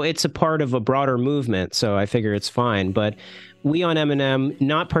a part of a broader movement, so I figure it's fine. But we on Eminem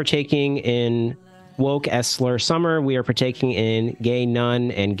not partaking in Woke Esler Summer, we are partaking in Gay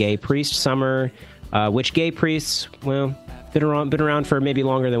Nun and Gay Priest Summer, which gay priests, well, been around for maybe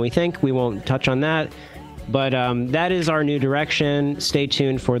longer than we think. We won't touch on that. But that is our new direction. Stay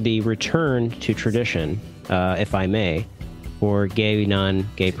tuned for the return to tradition, if I may, for Gay Nun,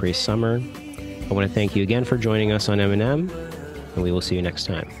 Gay Priest Summer. I want to thank you again for joining us on M&M, and we will see you next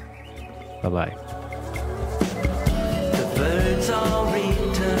time. Bye-bye. The birds all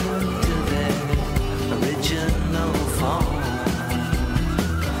return to their original form.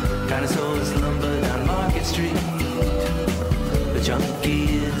 Dinosaurs lumber down Market Street. The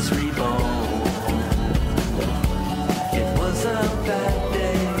junkie is reborn. It was a bad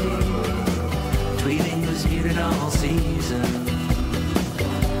day. Tweeting was muted all season.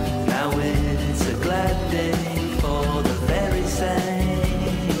 Now it's a glad day for the very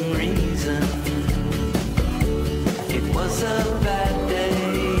same reason. It was a bad day.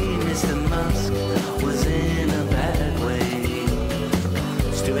 Mr. Musk was in a bad way.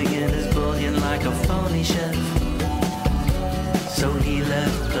 Stewing in his bullion like a phony chef. So he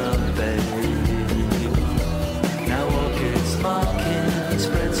left